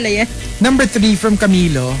Archer pala yan. Number 3 from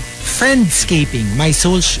Camilo. Friendscaping, my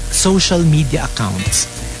social media accounts.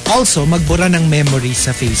 Also, magbura ng memories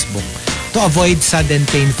sa Facebook to avoid sudden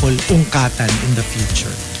painful ungkatan in the future.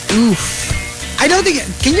 Oof. I don't think...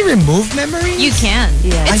 Can you remove memories? You can.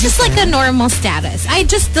 Yeah. It's just like a normal status. I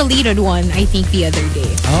just deleted one, I think, the other day.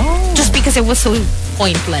 Oh. Just because it was so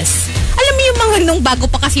pointless. Alam mo yung mga nung bago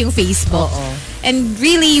pa kasi yung Facebook. And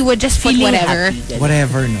really, you would just put whatever.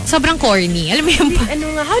 Whatever, no? Sobrang corny. Alam mo yung...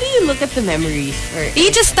 How do you look at the memories? You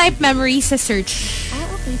just type memories sa search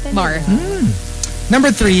bar. Number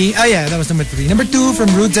 3. Oh yeah, that was number 3. Number 2 from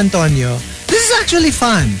Rudes Antonio. This is actually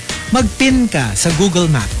fun. Mag-pin ka sa Google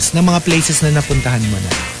Maps ng mga places na napuntahan mo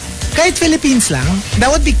na. Kahit Philippines lang, that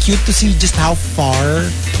would be cute to see just how far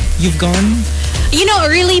you've gone. You know,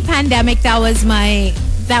 early pandemic, that was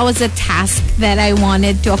a task that I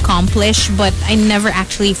wanted to accomplish, but I never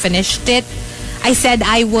actually finished it. I said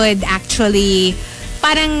I would actually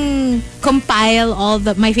parang compile all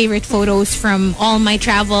my favorite photos from all my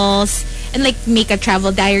travels and like make a travel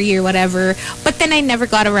diary or whatever. But then I never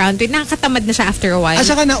got around to it. Nakakatamad na siya after a while. At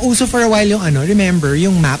saka nauso for a while yung remember,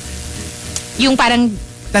 yung map. Yung parang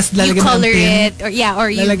tas you color pin, it or you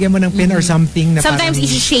lalagyan mo ng pin or something na sometimes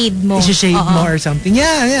i-shade mo. I-shade mo or something.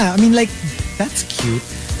 Yeah. I mean like, that's cute.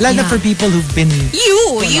 Lalo for people who've been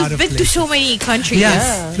You've been to so many countries. Yes.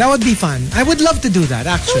 Yeah. That would be fun. I would love to do that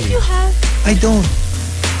actually. Don't you have? I don't.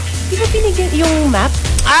 Di ba binigyan yung map?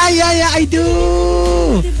 Yeah, I do.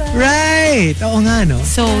 Diba? Right. Oo nga, no?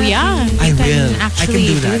 So, yeah. I will. Actually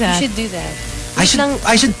I can do that. You should do that.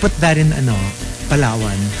 I should put that in,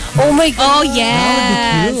 Palawan. Oh my God. Oh,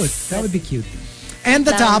 yes. That would be cute. And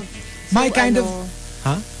the top, my kind of...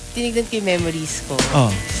 Huh? Tinignan ko yung memories ko.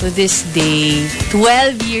 Oh. So this day,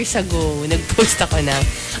 12 years ago, nag-post ako na,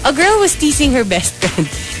 a girl was teasing her best friend.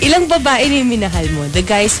 Ilang babae na yung minahal mo? The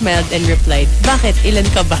guy smiled and replied, bakit? Ilan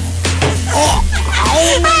ka ba?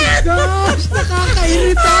 Oh my gosh!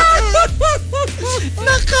 Nakakairita!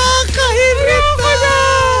 Nakakairita!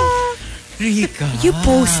 Rica. You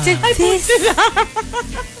posted this?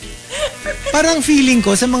 Parang feeling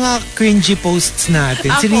ko sa mga cringy posts natin,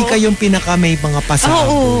 si Rica yung pinaka may mga pasabog.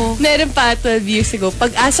 Oo. Meron pa 12 years ago.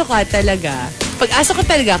 Pag-aso ka talaga,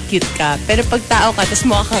 cute ka. Pero pag tao ka, tas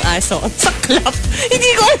mukha kang aso, ang saklap. Hindi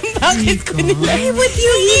ko alam bakit ko nila.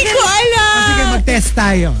 Hindi ko alam. Sige, mag-test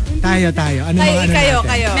tayo. Tayo. Ano mga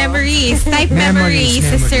kayo. Memories. Type memories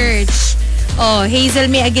sa search. Oh,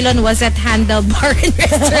 Hazel May Aguilon was at Handlebar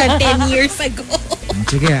Restaurant 10 years ago.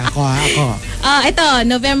 Sige, ako. Ito,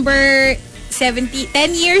 November 10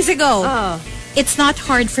 years ago. It's not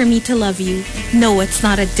hard for me to love you. No, it's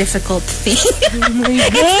not a difficult thing.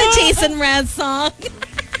 It's the Jason Mraz song.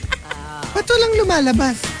 Ba't walang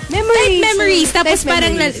lumalabas? Memories. Tapos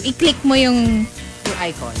parang i-click mo yung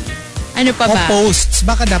icon. Ano pa ba? Posts.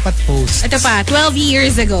 Baka dapat posts. Ito pa, 12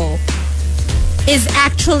 years ago. Is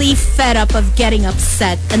actually fed up of getting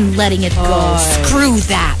upset and letting it go. Screw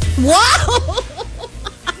that. Wow!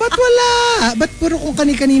 Ba't wala? Ba't puro kung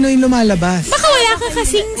kani-kanino yung lumalabas? Baka wala ka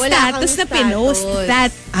kasing status na pinost that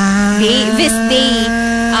day, this day,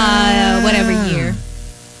 whatever year.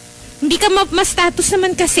 Hindi ka ma-status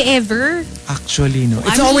naman kasi ever. Actually, no.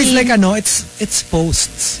 It's always like, it's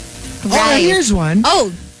posts. Right. Oh, here's one.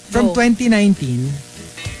 From 2019.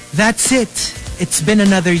 That's it. It's been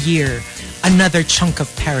another year. Another chunk of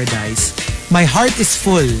paradise. My heart is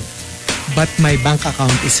full, but my bank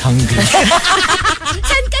account is hungry.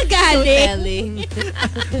 Saan ka galing?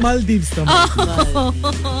 Maldives to.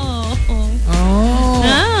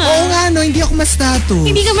 Oo nga, no. Hindi ako ma-status.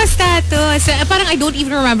 Hindi ka ma-status. Parang I don't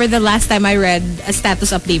even remember the last time I read a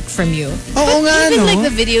status update from you. Oo nga, Even no. like the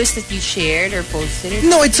videos that you shared or posted?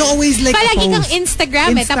 No, it's always like palagi a post. kang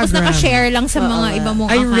Instagram tapos naka-share lang sa mga iba mong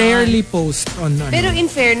I account. rarely post on Pero in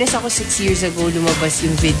fairness, ako 6 years ago, lumabas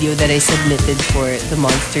yung video that I submitted for the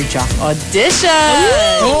Monster Jock audition.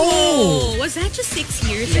 Oh! Was that just 6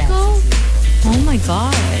 years ago? Oh my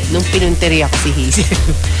God. Nung pinunteri ako si Hazel.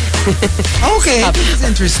 Okay, this is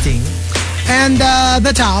interesting. And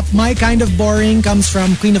the top, my kind of boring, comes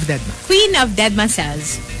from Queen of Deadma. Queen of Deadma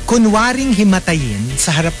says, kunwaring himatayin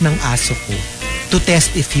sa harap ng aso ko to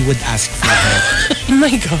test if he would ask for help. Oh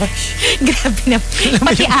my gosh. Grabe na.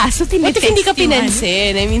 Pati aso, What if hindi ka tinitest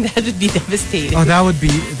pinansin? I mean, that would be devastating. Oh, that would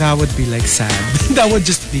be like sad. That would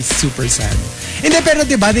just be super sad. Hindi, pero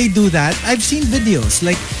diba, they do that. I've seen videos.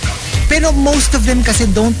 Like, pero most of them kasi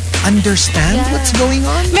don't understand what's going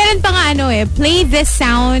on. Meron pa nga play this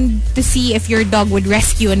sound to see if your dog would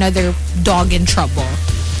rescue another dog in trouble.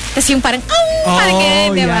 Tapos yung parang, parang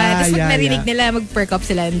ganyan, diba? Tapos pag narinig nila, mag-perk up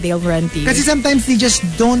sila and they'll run to you. Kasi sometimes they just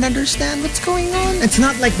don't understand what's going on. It's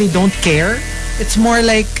not like they don't care. It's more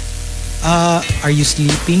like, are you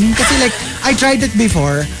sleeping? Kasi like, I tried it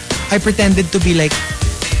before. I pretended to be like,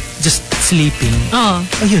 just sleeping. Oh,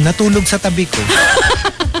 yun, natulog sa tabi ko.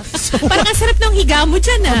 So, parang ang sarap ng higa mo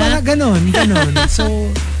dyan, Parang ganon. So,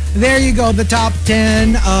 there you go, the top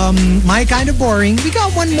 10. My kind of boring. We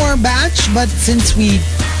got one more batch, but since we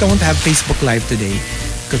don't have Facebook Live today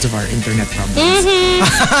because of our internet problems.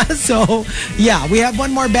 So, yeah, we have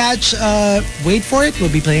one more batch. Wait for it.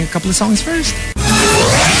 We'll be playing a couple of songs first.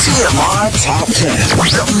 TMR Top 10.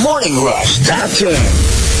 The Morning Rush Top 10.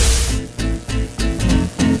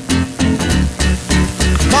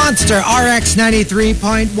 Monster RX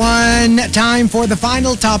 93.1. Time for the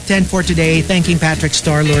final top 10 for today. Thanking Patrick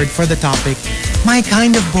Starlord for the topic. My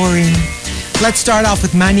kind of boring. Let's start off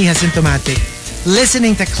with Manny Asymptomatic.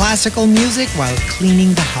 Listening to classical music while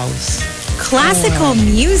cleaning the house. Classical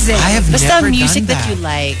music? I have Basta never music done that you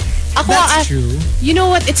like. Ako, That's true. You know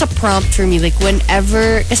what? It's a prompt for me. Like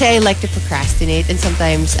whenever, kasi I like to procrastinate, and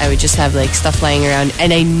sometimes I would just have like stuff lying around,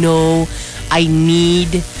 and I know I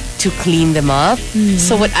need to clean them up.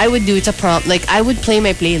 So what I would do, it's a prompt. Like I would play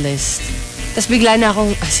my playlist. Tapos bigla na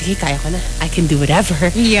akong, sige, kaya ko na. I can do whatever.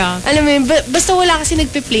 Yeah. Alam mo yun, basta wala kasi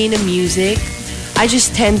nagpe-play na music, I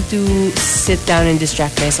just tend to sit down and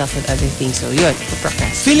distract myself with other things. So yun,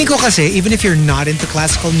 procrastinate. Feeling ko kasi, even if you're not into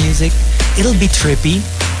classical music, it'll be trippy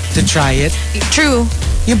to try it. True.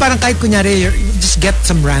 Yung parang kahit kunyari, you just get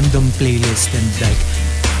some random playlist and like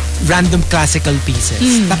random classical pieces.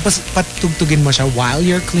 Tapos patugtugin mo siya while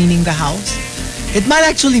you're cleaning the house. It might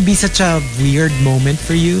actually be such a weird moment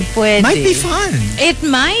for you. Pwede. Might be fun. It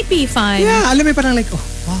might be fun. Yeah, alam mo parang like,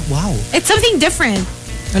 oh, wow. It's something different.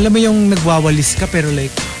 Alam mo yung nagwawalis ka pero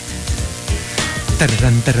like,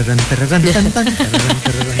 tararan, tararan, tararan, tan, tan, tararan,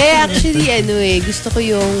 tararan. Kaya actually, gusto ko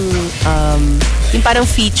yung parang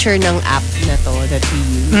feature ng app na to that we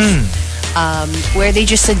use. Where they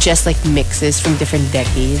just suggest like mixes from different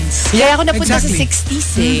decades. Yeah, Kaya ako napunta exactly. sa 60s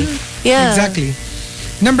eh. Yeah. Exactly.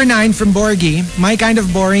 Number 9 from Borgie, my kind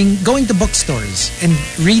of boring, going to bookstores and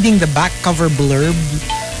reading the back cover blurb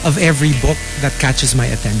of every book that catches my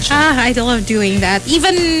attention. I love doing that.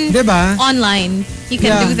 Even Diba? online, you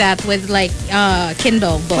can do that with like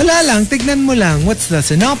Kindle books. Wala lang, tignan mo lang. What's the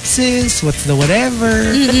synopsis? What's the whatever?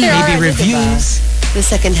 Maybe reviews. The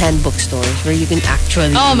second-hand bookstores where you can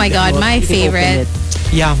actually Oh my God, my you can open favorite.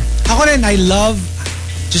 it. Yeah. Ako rin, I love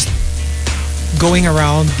just going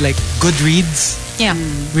around like Goodreads, Yeah.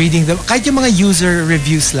 reading them. Kahit yung mga user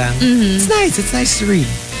reviews lang. It's nice. It's nice to read.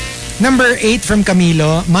 Number 8 from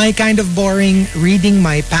Camilo, my kind of boring, reading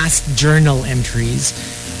my past journal entries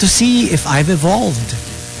to see if I've evolved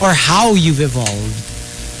or how you've evolved.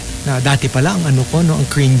 Na dati pala ang ang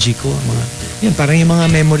cringy ko, yun, parang yung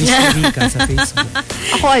mga memories ni Rica sa Facebook.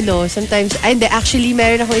 Ako sometimes, actually,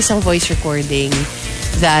 meron ako isang voice recording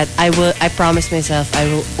that I promise myself I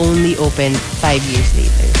will only open 5 years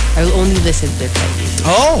later. I will only listen to it 5 years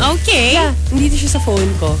later. Oh! Okay. Yeah, nandito siya sa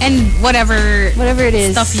phone ko. And whatever it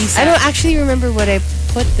is. stuff you said. I don't actually remember what I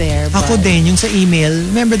put there. Ako but- din, yung sa email,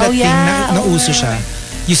 remember that thing na nauso yeah. siya?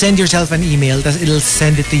 You send yourself an email, tapos it'll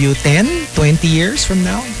send it to you 10, 20 years from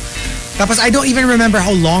now. Tapos I don't even remember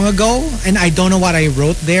how long ago, and I don't know what I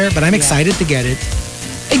wrote there, but I'm excited to get it.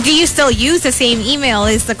 Do you still use the same email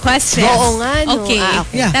is the question? Oo nga, no. Okay.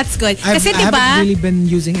 Okay. Yeah. That's good. I Kasi haven't diba, really been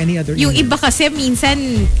using any other yung email. iba kasi minsan,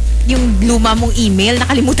 yung luma mong email,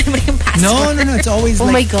 nakalimutan mo na yung password. No. It's always Oh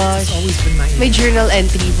like, my gosh. it's always been my email. May journal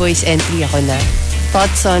entry, voice entry ako na.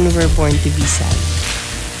 Thoughts on We're Born to Be Sad.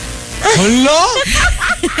 Hala!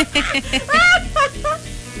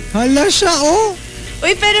 Hala siya, oh!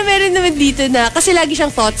 Uy, pero meron naman dito na, kasi lagi siyang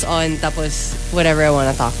thoughts on, tapos whatever I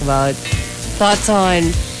wanna talk about. Thoughts on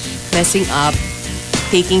messing up,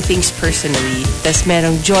 taking things personally, tapos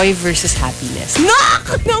merong joy versus happiness. No!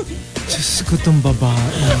 Diyos ko tong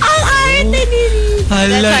babae. Ang arte ni Rica.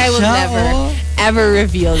 Hala That's why I will siya, never, oh. ever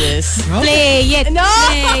reveal this. Play it. No!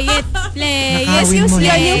 Play it. Play it. Nakawin mo na.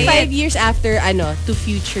 Yan yung 5 years after, to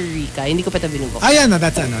future Rica. Hindi ko pa ito binubok. Ayan,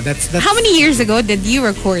 that's How many years ago did you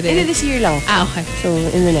record Hindi, it? this year lang. Okay. So,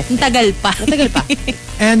 in the next. Ang tagal pa. Matagal pa.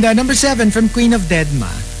 And number 7 from Queen of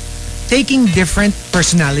Deadma. Taking different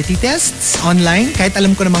personality tests online. Kahit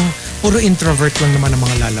alam ko namang puro introvert lang naman ang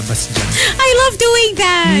mga lalabas dyan. I love doing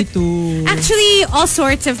that. Me too. Actually, all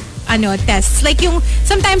sorts of tests. Like yung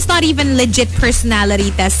sometimes not even legit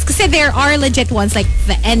personality tests. Kasi there are legit ones like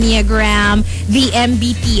the Enneagram, the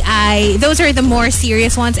MBTI. Those are the more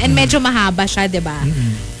serious ones. And medyo mahaba siya, diba?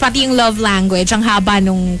 Pati yung love language, ang haba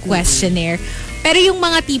nung questionnaire. Pero yung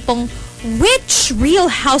mga tipong which real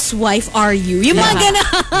housewife are you? Yung mga gana.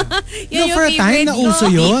 No, for a time, nauso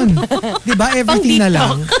yun. Diba, everything na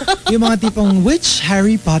lang. Yung mga tipong, which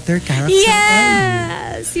Harry Potter character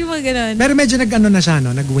are Yes! Yung mga ganon. you? Pero medyo nag-ano na siya,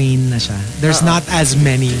 no? Nag-wane na siya. There's not as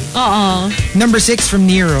many. Number 6 from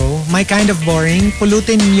Nero, my kind of boring,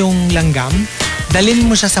 pulutin yung langgam, dalin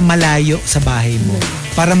mo siya sa malayo sa bahay mo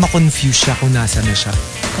para ma-confuse siya kung nasa na siya.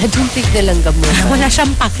 I don't think na langgam mo. Wala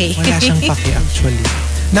siyang pake. Wala siyang pake actually.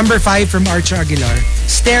 Number 5 from Archer Aguilar,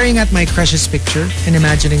 staring at my crush's picture and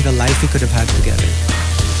imagining the life we could have had together.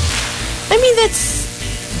 I mean, that's...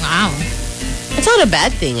 Wow. It's not a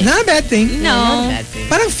bad thing. Not a bad thing. No. Not a bad thing.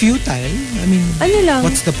 Parang futile. I mean, Ano lang?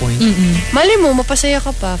 what's the point? Mali mo, mapasaya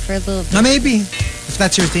ka pa for a little bit. No, maybe. If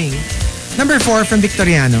that's your thing. Number 4 from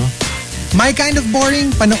Victoriano, my kind of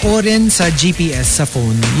boring, panoorin sa GPS sa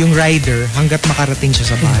phone, yung rider hanggat makarating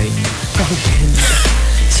siya sa bahay niya.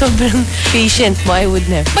 Sobrang patient mo, I would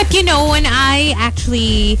never. But you know, when I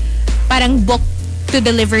actually parang book to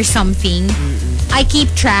deliver something, I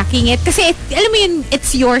keep tracking it. Kasi, alam mo yun,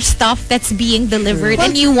 it's your stuff that's being delivered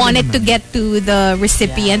and you want it to get to the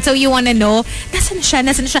recipient. So you want to know, nasan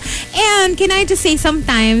na siya. And can I just say,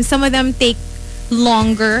 sometimes, some of them take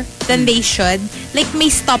longer than they should. Like,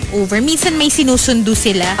 may stopover. Minsan may sinusundo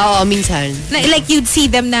sila. Oo, minsan. Like, you'd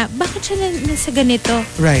see them na, bakit siya nasa ganito?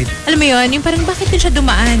 Right. Alam mo yun, yung parang bakit din siya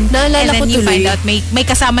dumaan? Naalala And ko then you tuloy. find out, may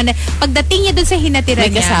kasama na, pagdating niya dun sa hinatira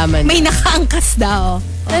May niya, kasama na. may nakaangkas daw.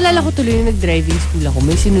 Naalala ko tuloy yung nag-driving school ako.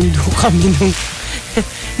 May sinundo kami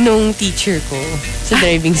nung teacher ko sa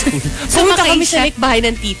driving school. Pumunta kami sa like, bahay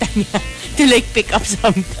ng tita niya to like pick up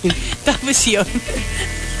something. Tapos yun.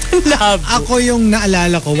 Love. Ako yung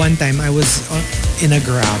naalala ko, one time I was in a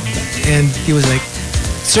Grab and he was like,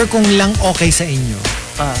 sir, kung lang okay sa inyo,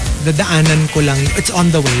 dadaanan ko lang, it's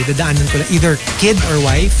on the way, dadaanan ko lang, either kid or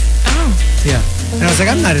wife. Oh. Yeah. And I was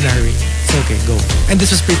like, I'm not in a hurry. It's okay, go. And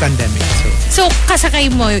this was pre-pandemic, So,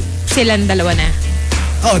 kasakay mo silang dalawa na?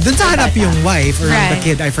 Oh, dun sa harap yung wife or the Right.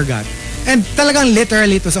 kid, I forgot. And talagang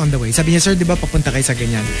literally it was on the way. Sabi niya, sir, di ba papunta kayo sa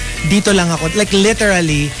ganyan? Dito lang ako. Like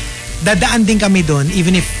literally, dadaan din kami doon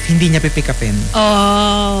even if hindi niya pipick upin.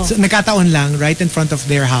 Oh. So, nagkataon lang, right in front of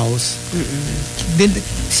their house. Then,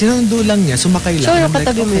 sinundo lang niya, sumakay lang. So, And I'm like,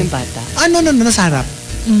 katabi mo okay. yung bata? No, nasa harap.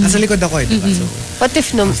 Nasa likod ako diba? So, What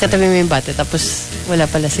if katabi mo yung bata tapos wala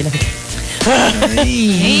pala silang...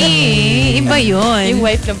 Hey, iba yun. Yung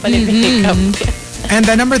wife lang pala pick up. And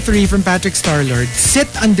number 3 from Patrick Starlord, sit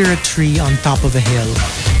under a tree on top of a hill,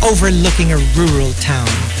 overlooking a rural town,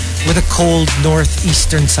 with a cold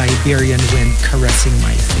northeastern Siberian wind caressing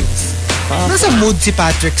my face. Nasa mood si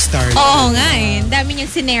Patrick Starlord. Oo nga eh. Dami niyang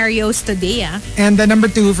scenarios today And number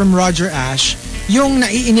 2 from Roger Ash, yung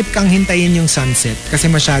naiinip kang hintayin yung sunset kasi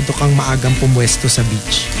masyado kang maagang pumwesto sa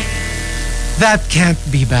beach. That can't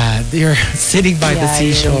be bad. You're sitting by the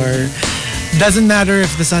seashore. Doesn't matter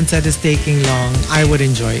if the sunset is taking long. I would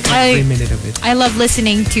enjoy every minute of it. I love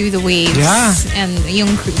listening to the waves. Yeah. And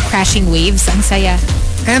yung crashing waves. Ang saya.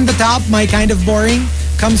 And the top, my kind of boring,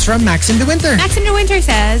 comes from Max in the Winter. Max in the Winter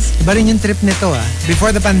says, Iba rin yung trip nito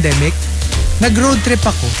Before the pandemic, nag-road trip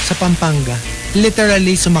ako sa Pampanga.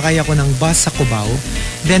 Literally, sumakay ako ng bus sa Cubao,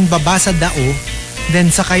 then baba sa Dao,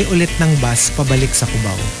 then sakay ulit ng bus pabalik sa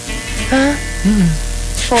Cubao.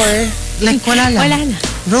 For... Like, wala lang. wala na.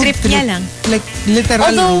 Road Trip niya lang. Like, literal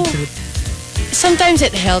Although, road trip. sometimes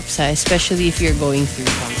it helps especially if you're going through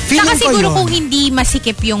something. Saka Feeling ko siguro yun. kung hindi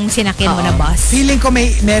masikip yung sinakyan mo na bus. Feeling ko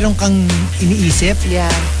meron kang iniisip.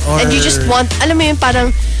 Yeah. Or- And you just want, alam mo yun,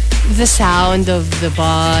 parang the sound of the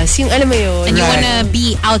bus. Yung, alam mo yun. And you Right. wanna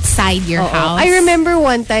be outside your house. I remember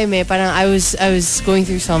one time parang I was going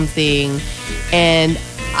through something and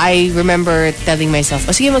I remember telling myself,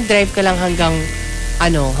 sige mag-drive ka lang hanggang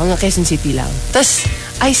Quezon City lang. Tapos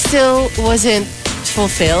I still wasn't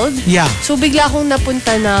fulfilled. Yeah. So bigla akong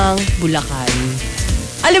napunta ng Bulacan.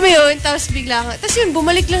 Alam mo yun, tapos bigla akong, tapos yun,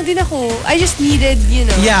 bumalik lang din ako. I just needed,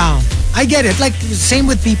 Yeah. I get it. Like, same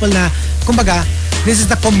with people na, kumbaga, this is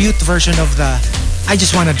the commute version of the I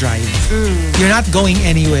just wanna drive. You're not going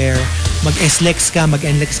anywhere. Mag-SLEX ka,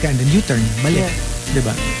 mag-NLEX ka, and then U-turn. Balik.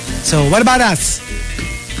 Diba? So, what about us?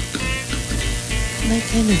 my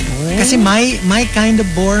kind of boring. Kasi my kind of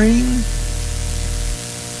boring.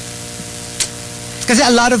 Kasi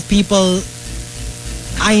a lot of people,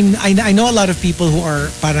 I know a lot of people who are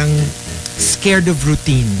parang scared of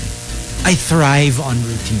routine. I thrive on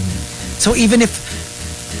routine. So even if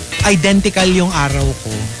identical yung araw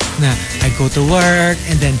ko, na I go to work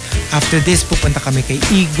and then after this pupunta kami kay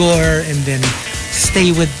Igor and then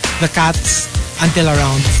stay with the cats until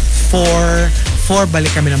around 4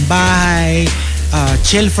 balik kami ng bahay.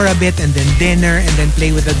 chill for a bit and then dinner and then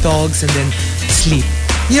play with the dogs and then sleep.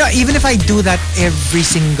 You know, even if I do that every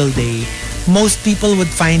single day, most people would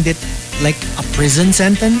find it like a prison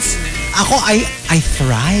sentence. Ako, I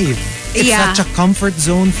thrive. It's such a comfort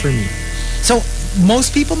zone for me. So,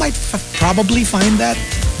 most people might probably find that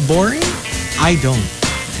boring. I don't.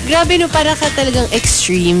 Grabe no, para ka talagang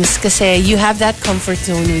extremes kasi you have that comfort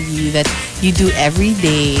zone with you that you do every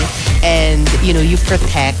day and, you know, you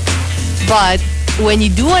protect. But when you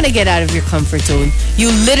do want to get out of your comfort zone,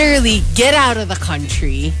 you literally get out of the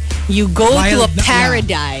country. You go to a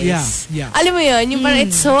paradise. Yeah. Alam mo yun, yung parang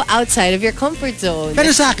it's so outside of your comfort zone.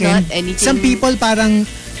 Pero sa akin, some people parang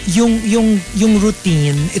yung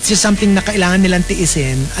routine, it's just something na kailangan nilang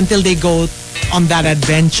tiisin until they go on that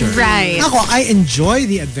adventure. Right. Ako, I enjoy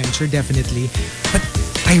the adventure definitely, but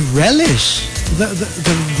I relish the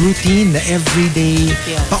routine, the everyday,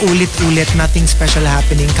 paulit-ulit, nothing special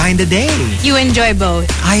happening kind of day. You enjoy both?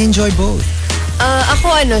 I enjoy both. Ako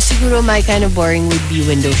siguro my kind of boring would be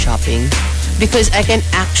window shopping. Because I can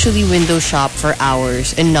actually window shop for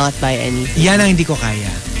hours and not buy anything. Yan ang hindi ko kaya.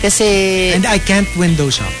 Kasi... And I can't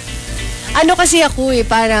window shop. Ano kasi ako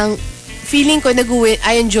parang feeling ko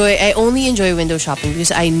I only enjoy window shopping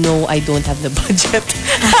because I know I don't have the budget.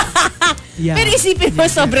 Pero isipin mo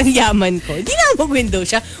sobrang yaman ko. Hindi na mag-window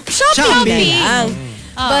siya. Shopping lang.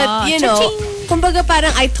 But you know, kumbaga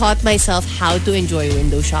parang I taught myself how to enjoy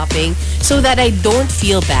window shopping so that I don't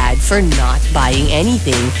feel bad for not buying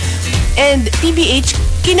anything. And TBH,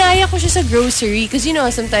 kinaya ko siya sa grocery because you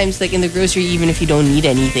know, sometimes like in the grocery, even if you don't need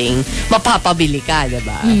anything, mapapabili ka,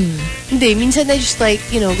 diba? Hindi, minsan I just like,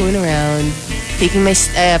 you know, going around, taking my,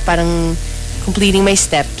 parang completing my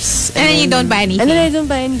steps. And then you don't buy anything. And then I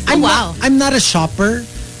don't buy anything. I'm not a shopper,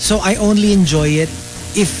 so I only enjoy it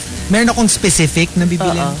if meron akong specific na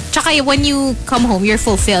bibilin. Tsaka when you come home, you're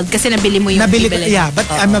fulfilled kasi nabili mo yung bibilin. Yeah, but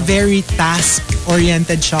I'm a very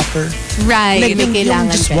task-oriented shopper. Right. Like yung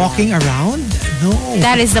just walking around? No.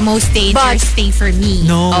 That is the most dangerous thing for me.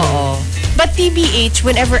 No. But TBH,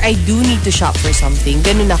 whenever I do need to shop for something,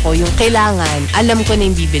 ganun ako, yung kailangan, alam ko na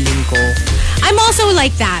yung bibilin ko. I'm also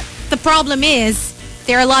like that. The problem is,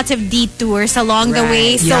 there are lots of detours along the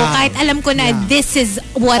way. So kahit alam ko na this is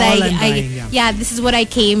what this is what I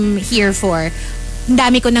came here for. Ang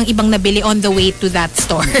dami ko ng ibang nabili on the way to that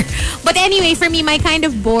store. But anyway, for me, my kind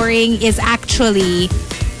of boring is actually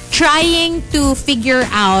trying to figure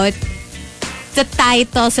out the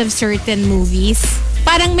titles of certain movies.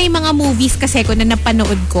 Parang may mga movies kasi ko na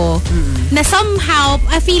napanood ko na somehow,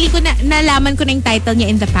 feeling ko na nalaman ko na yung title niya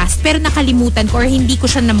in the past pero nakalimutan ko or hindi ko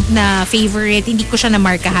siya na favorite, hindi ko siya na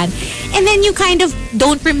markahan. And then you kind of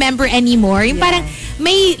don't remember anymore. Yung parang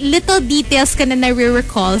may little details ka na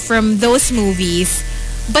nare-recall from those movies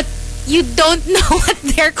but you don't know what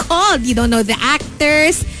they're called. You don't know the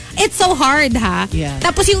actors. It's so hard, ha? Yeah.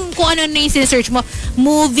 Tapos yung kung ano na yung sinesearch mo,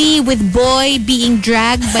 movie with boy being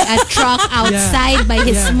dragged by a truck outside by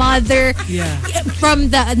his mother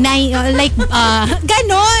from the ganon.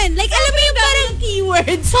 Like, alam mo yung parang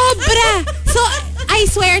keywords. Sobra. So, I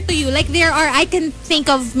swear to you, like I can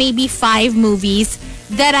think of maybe 5 movies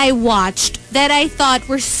that I watched that I thought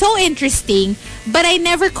were so interesting but I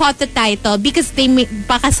never caught the title because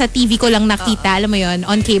baka sa TV ko lang nakita, alam mo yun,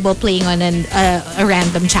 on cable playing on a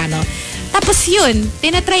random channel. Tapos yun,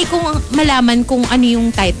 tinatry kong malaman kung ano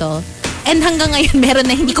yung title. And hanggang ngayon, meron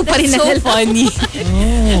na hindi ko pa rin nalalaman. So funny.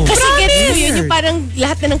 Kasi gets mo yun, yung parang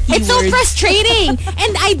lahat na ng keywords. It's so frustrating.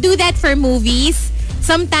 And I do that for movies.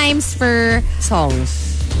 Sometimes for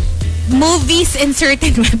songs. Movies in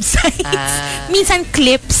certain websites. Minsan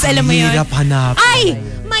clips, alam mo yun. Hirap hanap. Ay!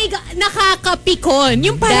 My God, nakakapikon.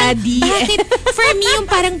 Yung parang, bakit, for me, yung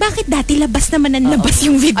parang, bakit dati labas naman ang labas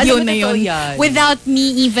yung video na yun without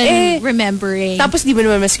me even remembering. Tapos di ba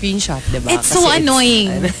naman ma-screenshot, diba? It's so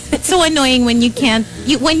annoying. It's so annoying when you can't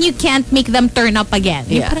make them turn up again.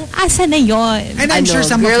 Yung parang, asa na yun? And I'm sure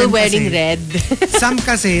some girl of them wearing kasi, red. some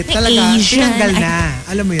kasi talaga, tinanggal na.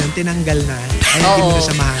 Alam mo yun, tinanggal na. Ay, hindi mo na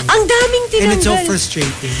siya mahanap. Ang daming tinanggal. And it's so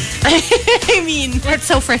frustrating. I mean, it's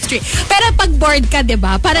so frustrating. Pero pag bored ka,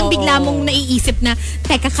 diba? Parang bigla mong naiisip na,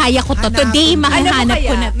 teka, kaya ko to. Today, mahahanap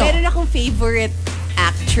ko na to. Meron akong favorite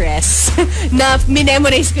actress na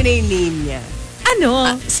minemorize ko na yung name niya.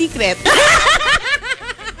 Ano? Secret.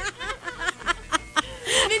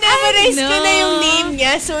 Minemorize ko na yung name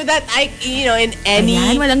niya so that I, you know, in any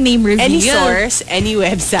walang name reveal. Any source, any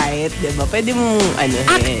website, diba? Pwede mong,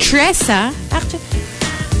 Actress, Actress.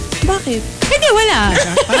 Bakit? Hindi, wala.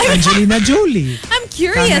 Angelina Jolie. I'm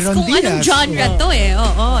curious kung anong genre to eh.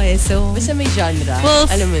 So, basta may genre. Well,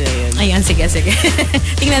 alam mo na yun. Ayan, sige.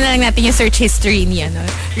 Tingnan na lang natin yung search history niya, no?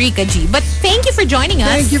 Rica G. But thank you for joining us.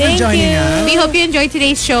 Thank you for joining us. We hope you enjoyed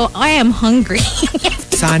today's show. I am hungry.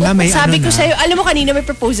 Sana may sabi ko na. sa'yo, alam mo kanina may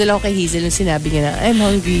proposal ako kay Hazel nung sinabi niya na, I'm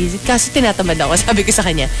hungry. Kaso tinatamad ako. Sabi ko sa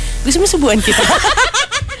kanya, gusto mo subuan kita?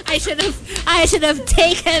 I should have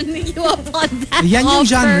taken you up on that Yan yung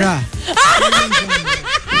offer. genre. Gusto ni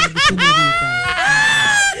Rica.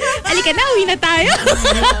 Halika na, uwi na tayo.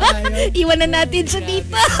 Iwanan natin siya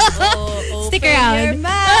dito. Stick around.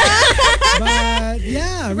 But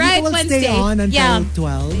yeah, Right Rica will Wednesday. stay on until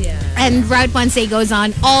 12. Yeah. And Route Wednesday goes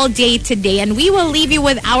on all day today. And we will leave you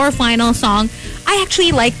with our final song. I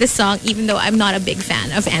actually like this song, even though I'm not a big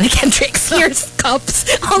fan of Anna Kendrick's. Here's Cups,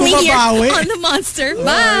 only here Bumabawi. on The Monster.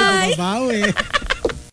 Bye! Bumabawi.